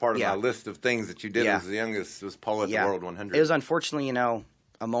 That was part of my list of things that you did. Yeah. Was the youngest was pole at the World 100. It was unfortunately,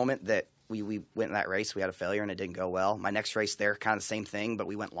 a moment that we went in that race. We had a failure, and it didn't go well. My next race there, kind of the same thing, but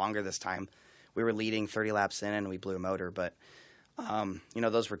we went longer this time. We were leading 30 laps in, and we blew a motor. But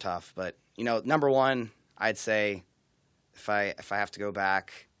those were tough. But number one, I'd say if I have to go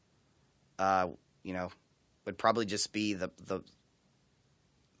back, would probably just be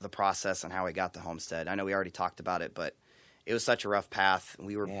the process and how we got to Homestead. I know we already talked about it, but it was such a rough path.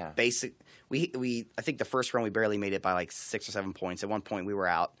 We were I think the first round we barely made it by like 6 or 7 points. At one point we were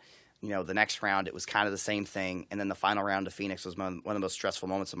out. The next round it was kind of the same thing, and then the final round to Phoenix was one of the most stressful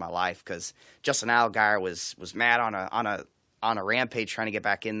moments of my life because Justin Allgaier was mad on a rampage trying to get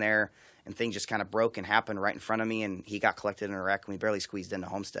back in there, and things just kind of broke and happened right in front of me, and he got collected in a wreck, and we barely squeezed into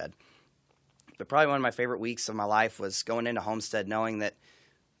Homestead. But probably one of my favorite weeks of my life was going into Homestead knowing that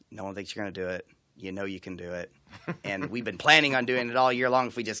no one thinks you're going to do it. You can do it. And we've been planning on doing it all year long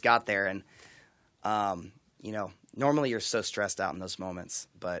if we just got there. And, normally you're so stressed out in those moments.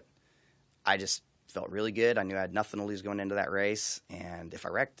 But I just felt really good. I knew I had nothing to lose going into that race. And if I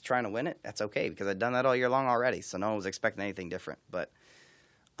wrecked trying to win it, that's okay because I'd done that all year long already. So no one was expecting anything different. But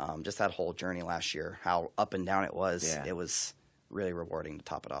just that whole journey last year, how up and down it was, It was really rewarding to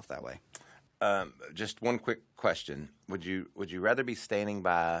top it off that way. Just one quick question. Would you rather be standing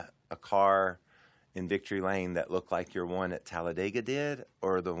by a car in Victory Lane that looked like your one at Talladega did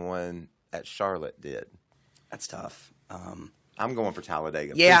or the one at Charlotte did? That's tough. I'm going for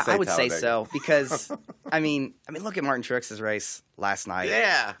Talladega. Yeah, I would say so because, I mean, look at Martin Truex's race last night.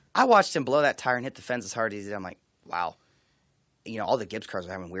 Yeah. I watched him blow that tire and hit the fence as hard as he did. I'm like, wow. All the Gibbs cars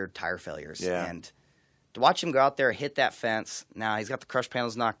are having weird tire failures. Yeah. And to watch him go out there, hit that fence. Now, he's got the crush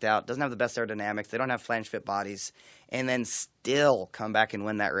panels knocked out, doesn't have the best aerodynamics. They don't have flange fit bodies, and then still come back and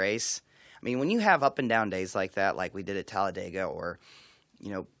win that race. I mean, when you have up and down days like that, like we did at Talladega or,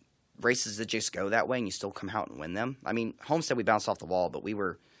 races that just go that way and you still come out and win them. I mean, Homestead, we bounced off the wall, but we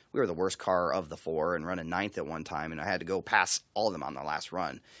were the worst car of the 4 and running 9th at one time, and I had to go past all of them on the last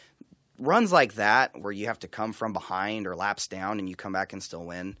run. Runs like that where you have to come from behind or laps down and you come back and still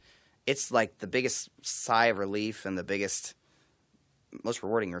win, it's like the biggest sigh of relief and the biggest, most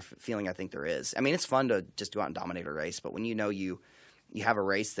rewarding feeling I think there is. I mean, it's fun to just go out and dominate a race, but when you have a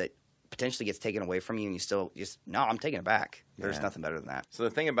race that potentially gets taken away from you and you still just, no, I'm taking it back. There's nothing better than that. So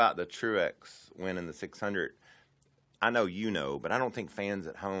the thing about the Truex win in the 600, I know but I don't think fans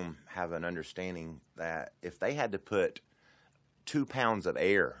at home have an understanding that if they had to put 2 pounds of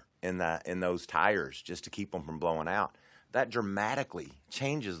air in those tires just to keep them from blowing out, that dramatically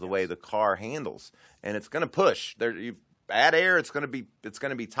changes the way the car handles, and it's going to push. You add air, it's going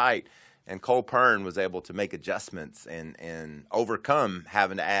to be tight. And Cole Pern was able to make adjustments and overcome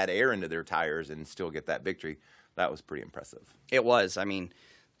having to add air into their tires and still get that victory. That was pretty impressive. It was. I mean,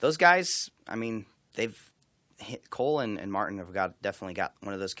 those guys. I mean, Cole and Martin have definitely got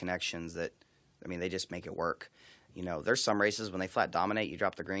one of those connections that. I mean, they just make it work. there's some races when they flat dominate, you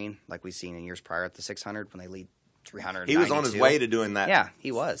drop the green, like we've seen in years prior at the 600 when they lead 300. He was on his way to doing that. Yeah,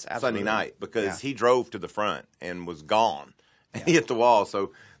 he was absolutely. Sunday night because he drove to the front and was gone. Yeah. He hit the wall.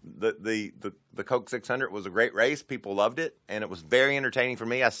 So the Coke 600 was a great race. People loved it, and it was very entertaining for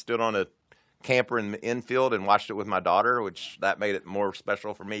me. I stood on a camper in the infield and watched it with my daughter, which that made it more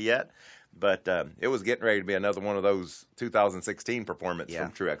special for me yet. But it was getting ready to be another one of those 2016 performances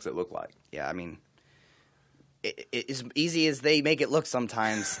from Truex, it looked like. Yeah, I mean, as easy as they make it look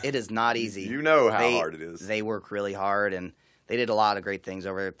sometimes, it is not easy. You know how hard it is. They work really hard, and they did a lot of great things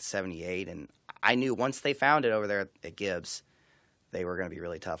over there at 78. And I knew once they found it over there at Gibbs, they were going to be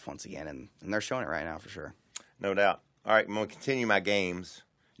really tough once again, and they're showing it right now for sure. No doubt. All right, I'm going to continue my games.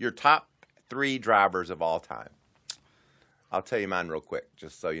 Your top 3 drivers of all time. I'll tell you mine real quick,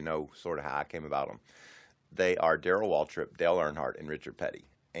 just so you know sort of how I came about them. They are Darrell Waltrip, Dale Earnhardt, and Richard Petty.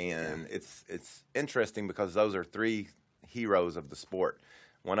 And it's interesting because those are 3 heroes of the sport.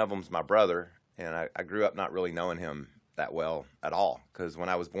 One of them's my brother, and I grew up not really knowing him that well at all because when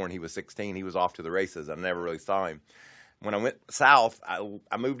I was born, he was 16. He was off to the races. I never really saw him. When I went south,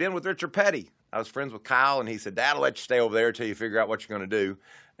 I moved in with Richard Petty. I was friends with Kyle, and he said, Dad, I'll let you stay over there until you figure out what you're going to do.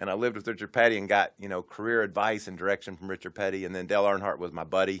 And I lived with Richard Petty and got, career advice and direction from Richard Petty. And then Dale Earnhardt was my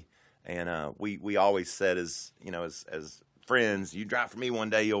buddy. And we always said as friends, you drive for me one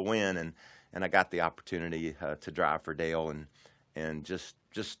day, you'll win. And I got the opportunity to drive for Dale and just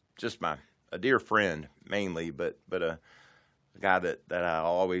a dear friend mainly, but a guy that I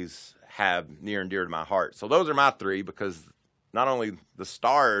always have near and dear to my heart. So those are my 3 because not only the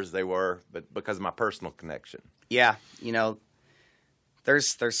stars they were, but because of my personal connection. Yeah,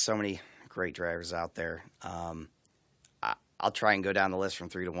 there's so many great drivers out there. I'll try and go down the list from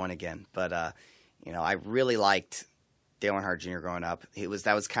 3 to 1 again, but I really liked Dale Earnhardt Jr. growing up.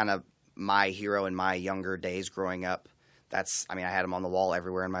 That was kind of my hero in my younger days growing up. I had him on the wall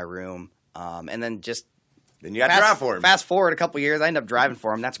everywhere in my room, and then you got to drive for him. Fast forward a couple years, I ended up driving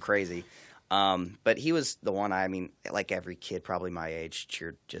for him. That's crazy. But he was the one, like every kid probably my age,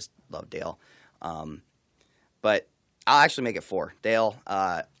 just loved Dale. But I'll actually make it 4. Dale,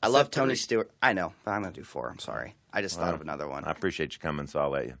 I love Tony Stewart. I know, but I'm going to do 4. I'm sorry. I just thought of another one. I appreciate you coming, so I'll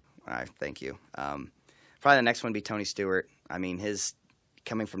let you. All right, thank you. Probably the next one would be Tony Stewart. His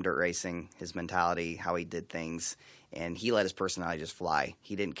coming from dirt racing, his mentality, how he did things, and he let his personality just fly.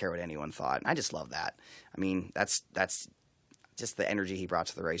 He didn't care what anyone thought, and I just love that. That's just the energy he brought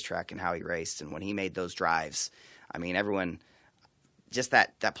to the racetrack and how he raced, and when he made those drives, everyone, just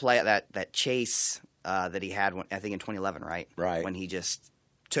that play, that chase that he had, I think in 2011, right? Right. When he just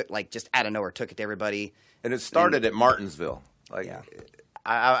took, just out of nowhere, took it to everybody. And it started at Martinsville.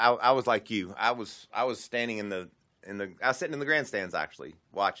 I was like you. I was standing I was sitting in the grandstands actually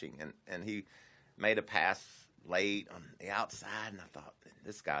watching, and he made a pass late on the outside, and I thought,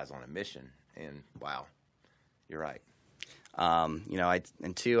 this guy's on a mission. And wow, you're right.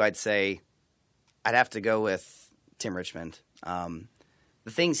 And 2, I'd say I'd have to go with Tim Richmond. The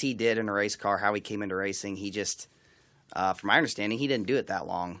things he did in a race car, how he came into racing, he just, from my understanding, he didn't do it that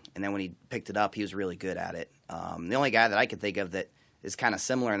long. And then when he picked it up, he was really good at it. The only guy that I could think of that is kind of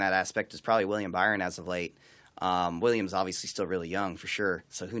similar in that aspect is probably William Byron as of late. William's obviously still really young for sure,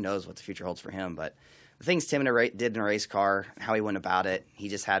 so who knows what the future holds for him. But the things Tim did in a race car, how he went about it, he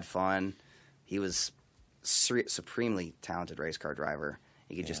just had fun. He was supremely talented race car driver.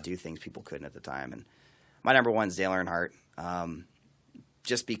 He could just do things people couldn't at the time. And my number 1 is Dale Earnhardt,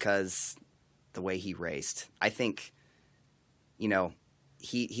 just because the way he raced. I think,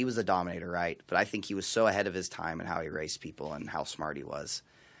 he was a dominator, right? But I think he was so ahead of his time in how he raced people and how smart he was.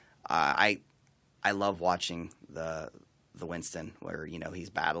 I love watching the Winston where,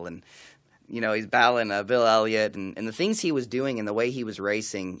 he's battling, Bill Elliott and the things he was doing and the way he was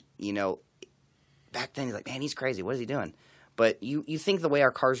racing, back then he's like, man, he's crazy. What is he doing? But you think the way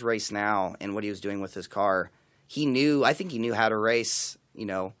our cars race now and what he was doing with his car, I think he knew how to race,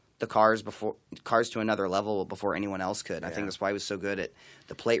 the cars to another level before anyone else could. Yeah. I think that's why he was so good at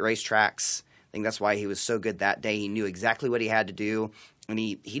the plate race tracks. I think that's why he was so good that day. He knew exactly what he had to do, and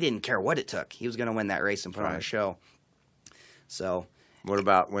he didn't care what it took. He was going to win that race and put on a show. So, what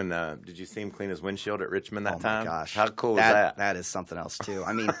about when did you see him clean his windshield at Richmond that time? Oh my gosh, how cool is that? That is something else too.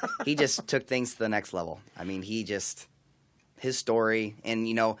 He just took things to the next level. His story, and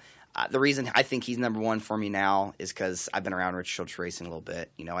the reason I think he's number 1 for me now is because I've been around Rich Schultz racing a little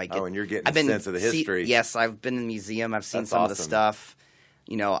bit. And you're getting a sense of the history. Yes, I've been in the museum. I've seen some of the stuff.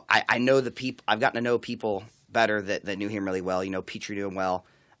 I know the people. I've gotten to know people better that knew him really well. Petrie knew him well.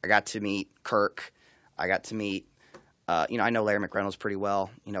 I got to meet Kirk. I got to meet I know Larry McReynolds pretty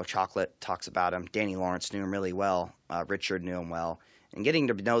well. Chocolate talks about him. Danny Lawrence knew him really well. Richard knew him well. And getting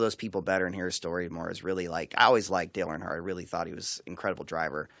to know those people better and hear his story more is really I always liked Dale Earnhardt. I really thought he was an incredible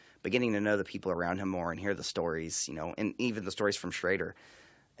driver. But getting to know the people around him more and hear the stories, and even the stories from Schrader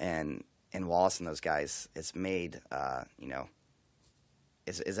and Wallace and those guys, it's made,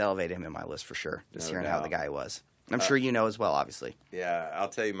 it's elevated him in my list for sure. Just hearing how the guy was. I'm sure as well, obviously. Yeah, I'll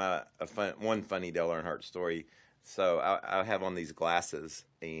tell you one funny Dale Earnhardt story. So I have on these glasses,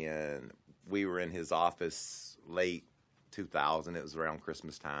 and we were in his office late 2000. It was around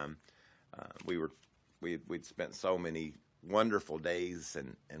Christmas time. We'd spent so many wonderful days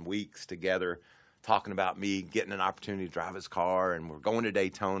and weeks together talking about me getting an opportunity to drive his car, and we're going to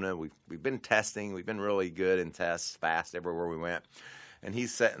Daytona. We've been testing. We've been really good in tests, fast everywhere we went. And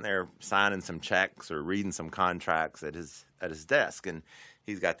he's sitting there signing some checks or reading some contracts at his desk, and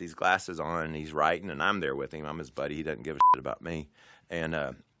he's got these glasses on, and he's writing, and I'm there with him. I'm his buddy. He doesn't give a shit about me. And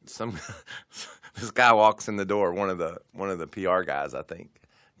this guy walks in the door. One of the PR guys, I think,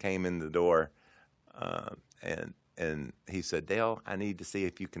 came in the door, and he said, "Dale, I need to see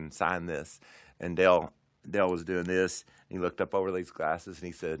if you can sign this." And Dale was doing this. And he looked up over these glasses, and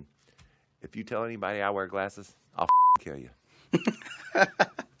he said, "If you tell anybody I wear glasses, I'll kill you."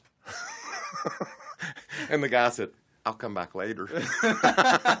 And the guy said, "I'll come back later."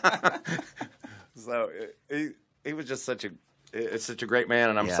 So he was just such a great man,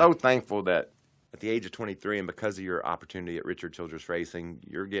 and I'm so thankful that at the age of 23, and because of your opportunity at Richard Childress Racing,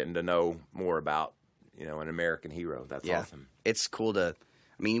 you're getting to know more about an American hero. That's awesome. It's cool to.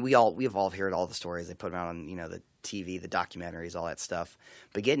 I mean, we've all heard all the stories. They put them out on the TV, the documentaries, all that stuff.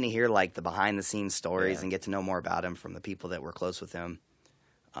 But getting to hear the behind the scenes stories and get to know more about him from the people that were close with him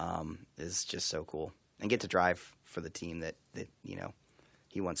is just so cool. And get to drive for the team that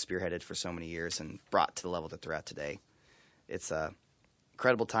he once spearheaded for so many years and brought to the level that they're at today. It's a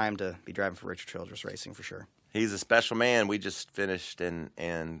incredible time to be driving for Richard Childress Racing for sure. He's a special man. We just finished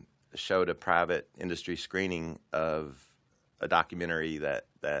and showed a private industry screening of a documentary that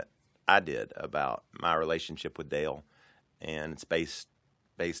I did about my relationship with Dale, and it's based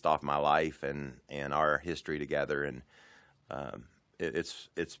off my life and our history together, and it's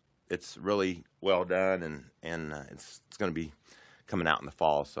really well done, and it's going to be coming out in the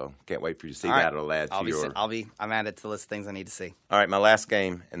fall, so can't wait for you to see that. It'll add to your. I'm added to the list of things I need to see. All right, my last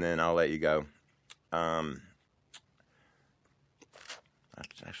game, and then I'll let you go. I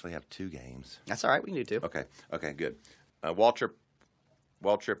actually have 2 games. That's all right. We can do 2. Okay, good. Waltrip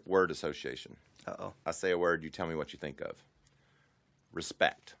word association. Uh-oh. I say a word, you tell me what you think of.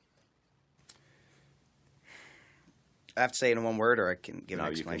 Respect. I have to say it in one word, or I can give an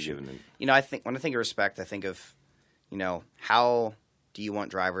explanation. You can give I think when I think of respect, I think of, how do you want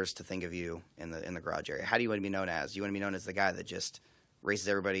drivers to think of you in the garage area? How do you want to be known as? Do you want to be known as the guy that just races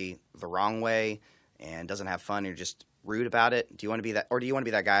everybody the wrong way and doesn't have fun? You're just rude about it. Do you want to be that, or do you want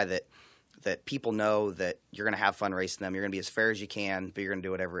to be that guy that people know that you're going to have fun racing them? You're going to be as fair as you can, but you're going to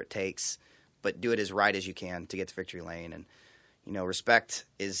do whatever it takes, but do it as right as you can to get to victory lane. And respect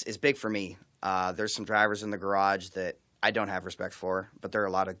is big for me. There's some drivers in the garage that I don't have respect for, but there are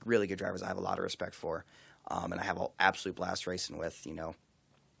a lot of really good drivers I have a lot of respect for, and I have an absolute blast racing with.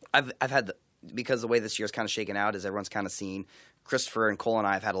 I've had because the way this year's kind of shaken out is everyone's kind of seen Christopher and Cole and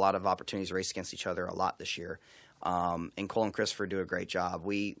I have had a lot of opportunities to race against each other a lot this year. And Cole and Christopher do a great job.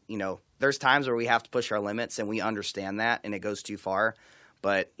 We, there's times where we have to push our limits, and we understand that, and it goes too far.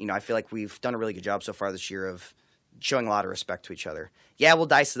 But, I feel like we've done a really good job so far this year of showing a lot of respect to each other. Yeah, we'll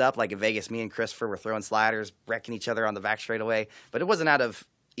dice it up. Like in Vegas, me and Christopher were throwing sliders, wrecking each other on the back straightaway. But it wasn't out of,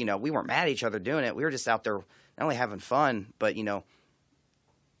 we weren't mad at each other doing it. We were just out there not only having fun, but,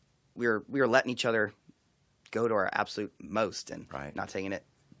 we were letting each other go to our absolute most and not taking it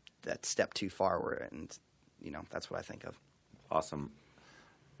that step too far. And that's what I think of. Awesome.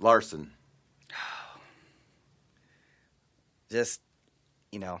 Larson. Just,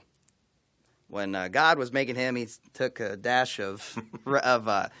 when God was making him, he took a dash of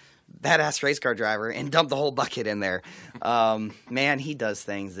badass race car driver and dumped the whole bucket in there. Man, he does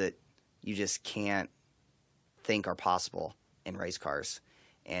things that you just can't think are possible in race cars.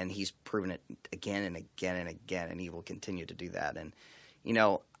 And he's proven it again and again and again, and he will continue to do that. And,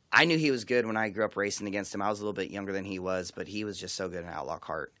 I knew he was good when I grew up racing against him. I was a little bit younger than he was, but he was just so good in Outlaw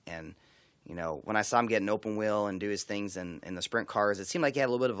Kart. And, when I saw him get an open wheel and do his things in the sprint cars, it seemed like he had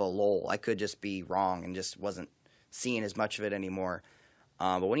a little bit of a lull. I could just be wrong and just wasn't seeing as much of it anymore.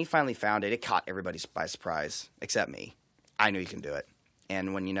 But when he finally found it, it caught everybody by surprise, except me. I knew he can do it.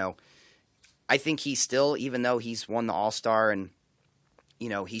 And when, I think he still, even though he's won the All-Star and,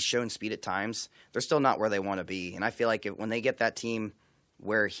 he's shown speed at times. They're still not where they want to be. And I feel like when they get that team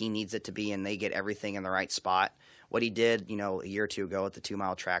where he needs it to be and they get everything in the right spot, what he did, a year or two ago at the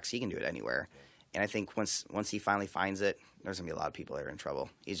 2-mile tracks, he can do it anywhere. And I think once he finally finds it, there's going to be a lot of people that are in trouble.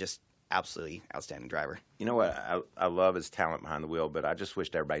 He's just absolutely outstanding driver. You know what? I love his talent behind the wheel, but I just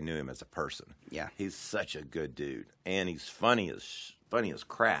wished everybody knew him as a person. Yeah. He's such a good dude. And he's funny as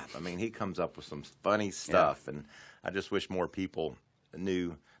crap. I mean, he comes up with some funny stuff, and I just wish more people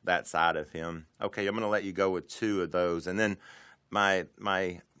knew that side of him. Okay, I'm going to let you go with 2 of those. And then my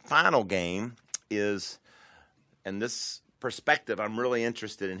final game is, and this perspective I'm really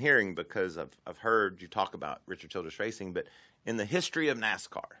interested in hearing because I've heard you talk about Richard Childress Racing, but in the history of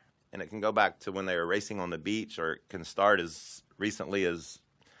NASCAR, and it can go back to when they were racing on the beach, or it can start as recently as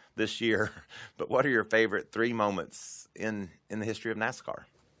this year. But what are your favorite 3 moments in the history of NASCAR?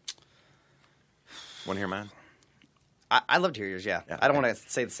 Want to hear mine? I love to hear yours, yeah. I don't want to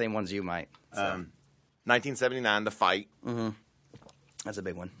say the same ones you might. So. 1979, the fight. Mm-hmm. That's a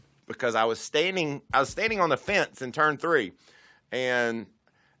big one. Because I was standing on the fence in turn 3, and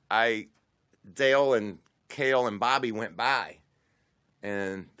Dale and Cale and Bobby went by,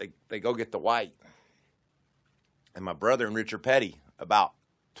 and they go get the white. And my brother and Richard Petty, about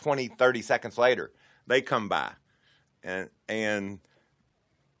 20, 30 seconds later, they come by. And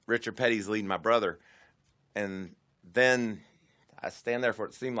Richard Petty's leading my brother. And then I stand there for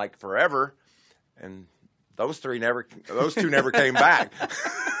it seemed like forever, and those two never came back.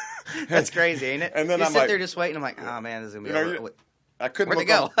 That's crazy, ain't it? And then you I'm sit like, there just waiting. I'm like, oh man, this is gonna be over. I couldn't Where'd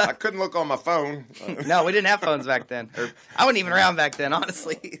look I couldn't look on my phone. No, we didn't have phones back then. I wasn't even around back then,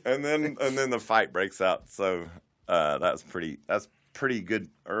 honestly. And then the fight breaks out. So that's pretty good,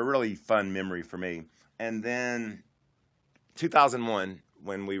 or a really fun memory for me. And then 2001,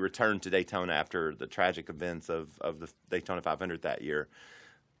 when we returned to Daytona after the tragic events of the Daytona 500 that year,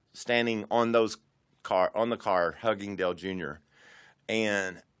 standing on the car, hugging Dale Jr.,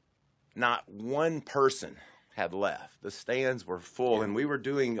 and not one person had left. The stands were full, and we were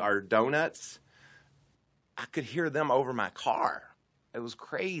doing our donuts. I could hear them over my car. It was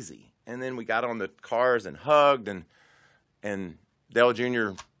crazy. And then we got on the cars and hugged, and Dale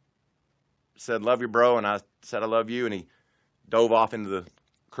Jr. said, "Love you, bro," and I said, "I love you," and he dove off into the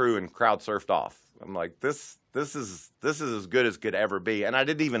crew and crowd surfed off. I'm like, this is as good as could ever be. And I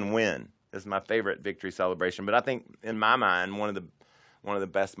didn't even win. It's my favorite victory celebration, but I think in my mind one of the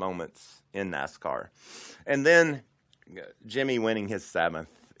best moments in NASCAR. And then Jimmy winning his 7th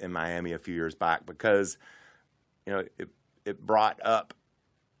in Miami a few years back, because it brought up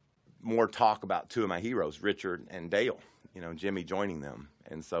more talk about 2 of my heroes, Richard and Dale. Jimmy joining them,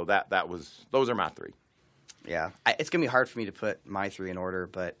 and so those are my 3. Yeah, it's gonna be hard for me to put my 3 in order,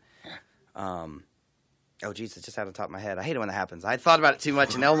 but oh geez, it's just out of the top of my head. I hate it when that happens. I thought about it too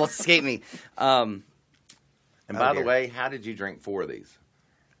much and it almost escaped me. And by the way, how did you drink 4 of these?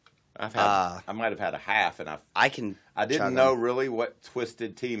 I might have had a half, and I didn't know really what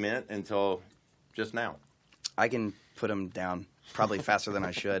Twisted Tea meant until just now. I can put them down probably faster than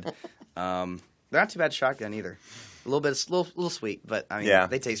I should. They're not too bad shotgun either. A little sweet, but I mean,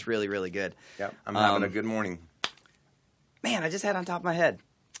 they taste really, really good. Yeah, I'm having a good morning. Man, I just had it on top of my head.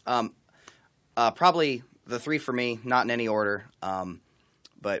 Probably the 3 for me, not in any order.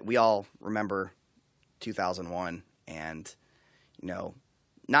 But we all remember 2001, and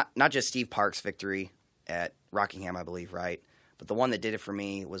not just Steve Park's victory at Rockingham, I believe, right? But the one that did it for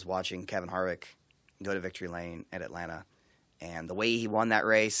me was watching Kevin Harvick go to victory lane at Atlanta, and the way he won that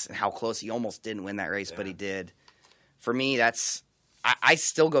race, and how close he almost didn't win that race, but he did. For me, I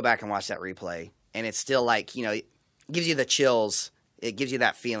still go back and watch that replay, and it's still like, it gives you the chills. It gives you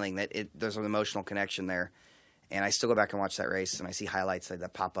that feeling that there's an emotional connection there. And I still go back and watch that race, and I see highlights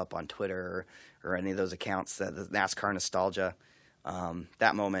that pop up on Twitter or any of those accounts, the NASCAR nostalgia.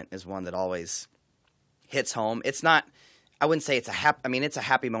 That moment is one that always hits home. It's not, I wouldn't say it's it's a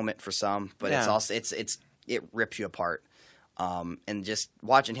happy moment for some, but it's also, it rips you apart. And just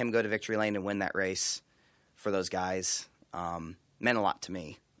watching him go to victory lane and win that race for those guys meant a lot to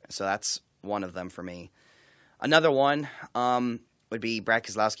me. So that's one of them for me. Another one would be Brad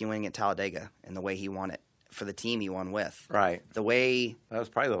Keselowski winning at Talladega and the way he won it for the team he won with. Right. The way... That was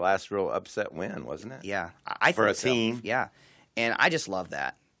probably the last real upset win, wasn't it? Yeah. I for think a so. team. Yeah. And I just love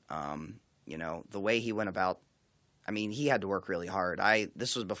that. The way he went about... he had to work really hard.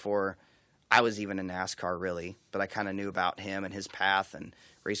 This was before I was even in NASCAR, really, but I kind of knew about him and his path and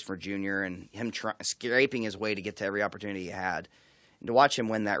racing for Junior and him scraping his way to get to every opportunity he had. And to watch him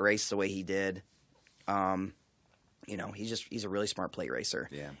win that race the way he did, he's a really smart plate racer.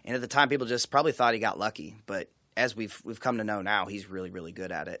 Yeah. And at the time, people just probably thought he got lucky, but as we've come to know now, he's really, really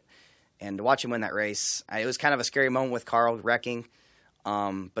good at it. And to watch him win that race, it was kind of a scary moment with Carl wrecking.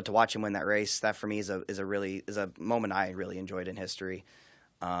 But to watch him win that race, that for me is a moment I really enjoyed in history.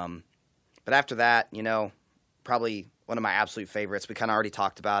 But after that, you know, probably one of my absolute favorites, we kind of already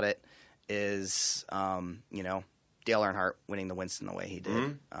talked about it, is, you know, Dale Earnhardt winning the Winston the way he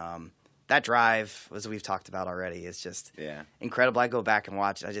did. Mm-hmm. That drive, as we've talked about already, is just incredible. I go back and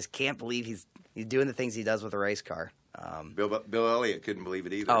watch it. I just can't believe he's doing the things he does with a race car. Bill Elliott couldn't believe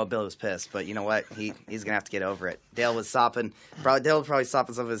it either. Oh, Bill was pissed, but you know what? He's gonna have to get over it. Dale was sopping. Dale was probably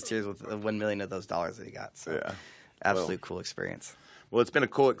sopping some of his tears with the $1 million of those dollars that he got. So, absolute cool experience. Well, it's been a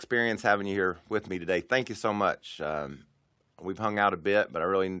cool experience having you here with me today. Thank you so much. We've hung out a bit, but I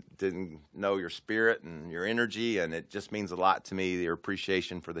really didn't know your spirit and your energy, and it just means a lot to me, your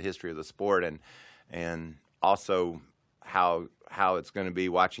appreciation for the history of the sport, and also how it's going to be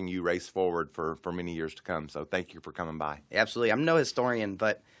watching you race forward for many years to come. So thank you for coming by. Absolutely. I'm no historian,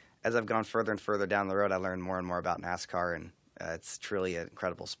 but as I've gone further and further down the road, I learned more and more about NASCAR, and it's truly an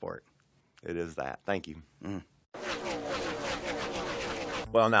incredible sport. It is that. Thank you. Mm.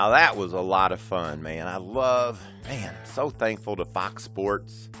 Well, now that was a lot of fun, man. I'm so thankful to Fox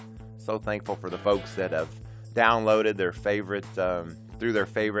Sports. So thankful for the folks that have downloaded their favorite, through their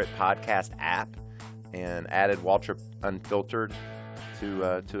favorite podcast app and added Waltrip Unfiltered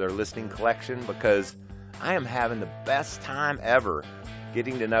to their listening collection, because I am having the best time ever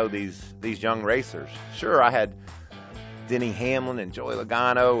getting to know these young racers. Sure, I had Denny Hamlin and Joey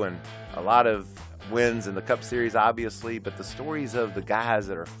Logano and a lot of wins in the Cup Series, obviously, but the stories of the guys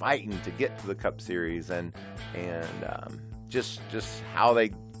that are fighting to get to the Cup Series and just how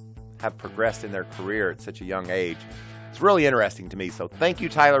they have progressed in their career at such a young age, it's really interesting to me. So thank you,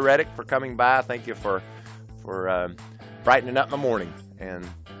 Tyler Reddick, for coming by. Thank you for brightening up my morning, and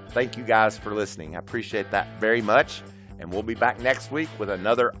thank you guys for listening. I appreciate that very much, and we'll be back next week with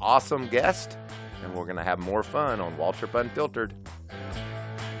another awesome guest, and we're going to have more fun on Waltrip Unfiltered.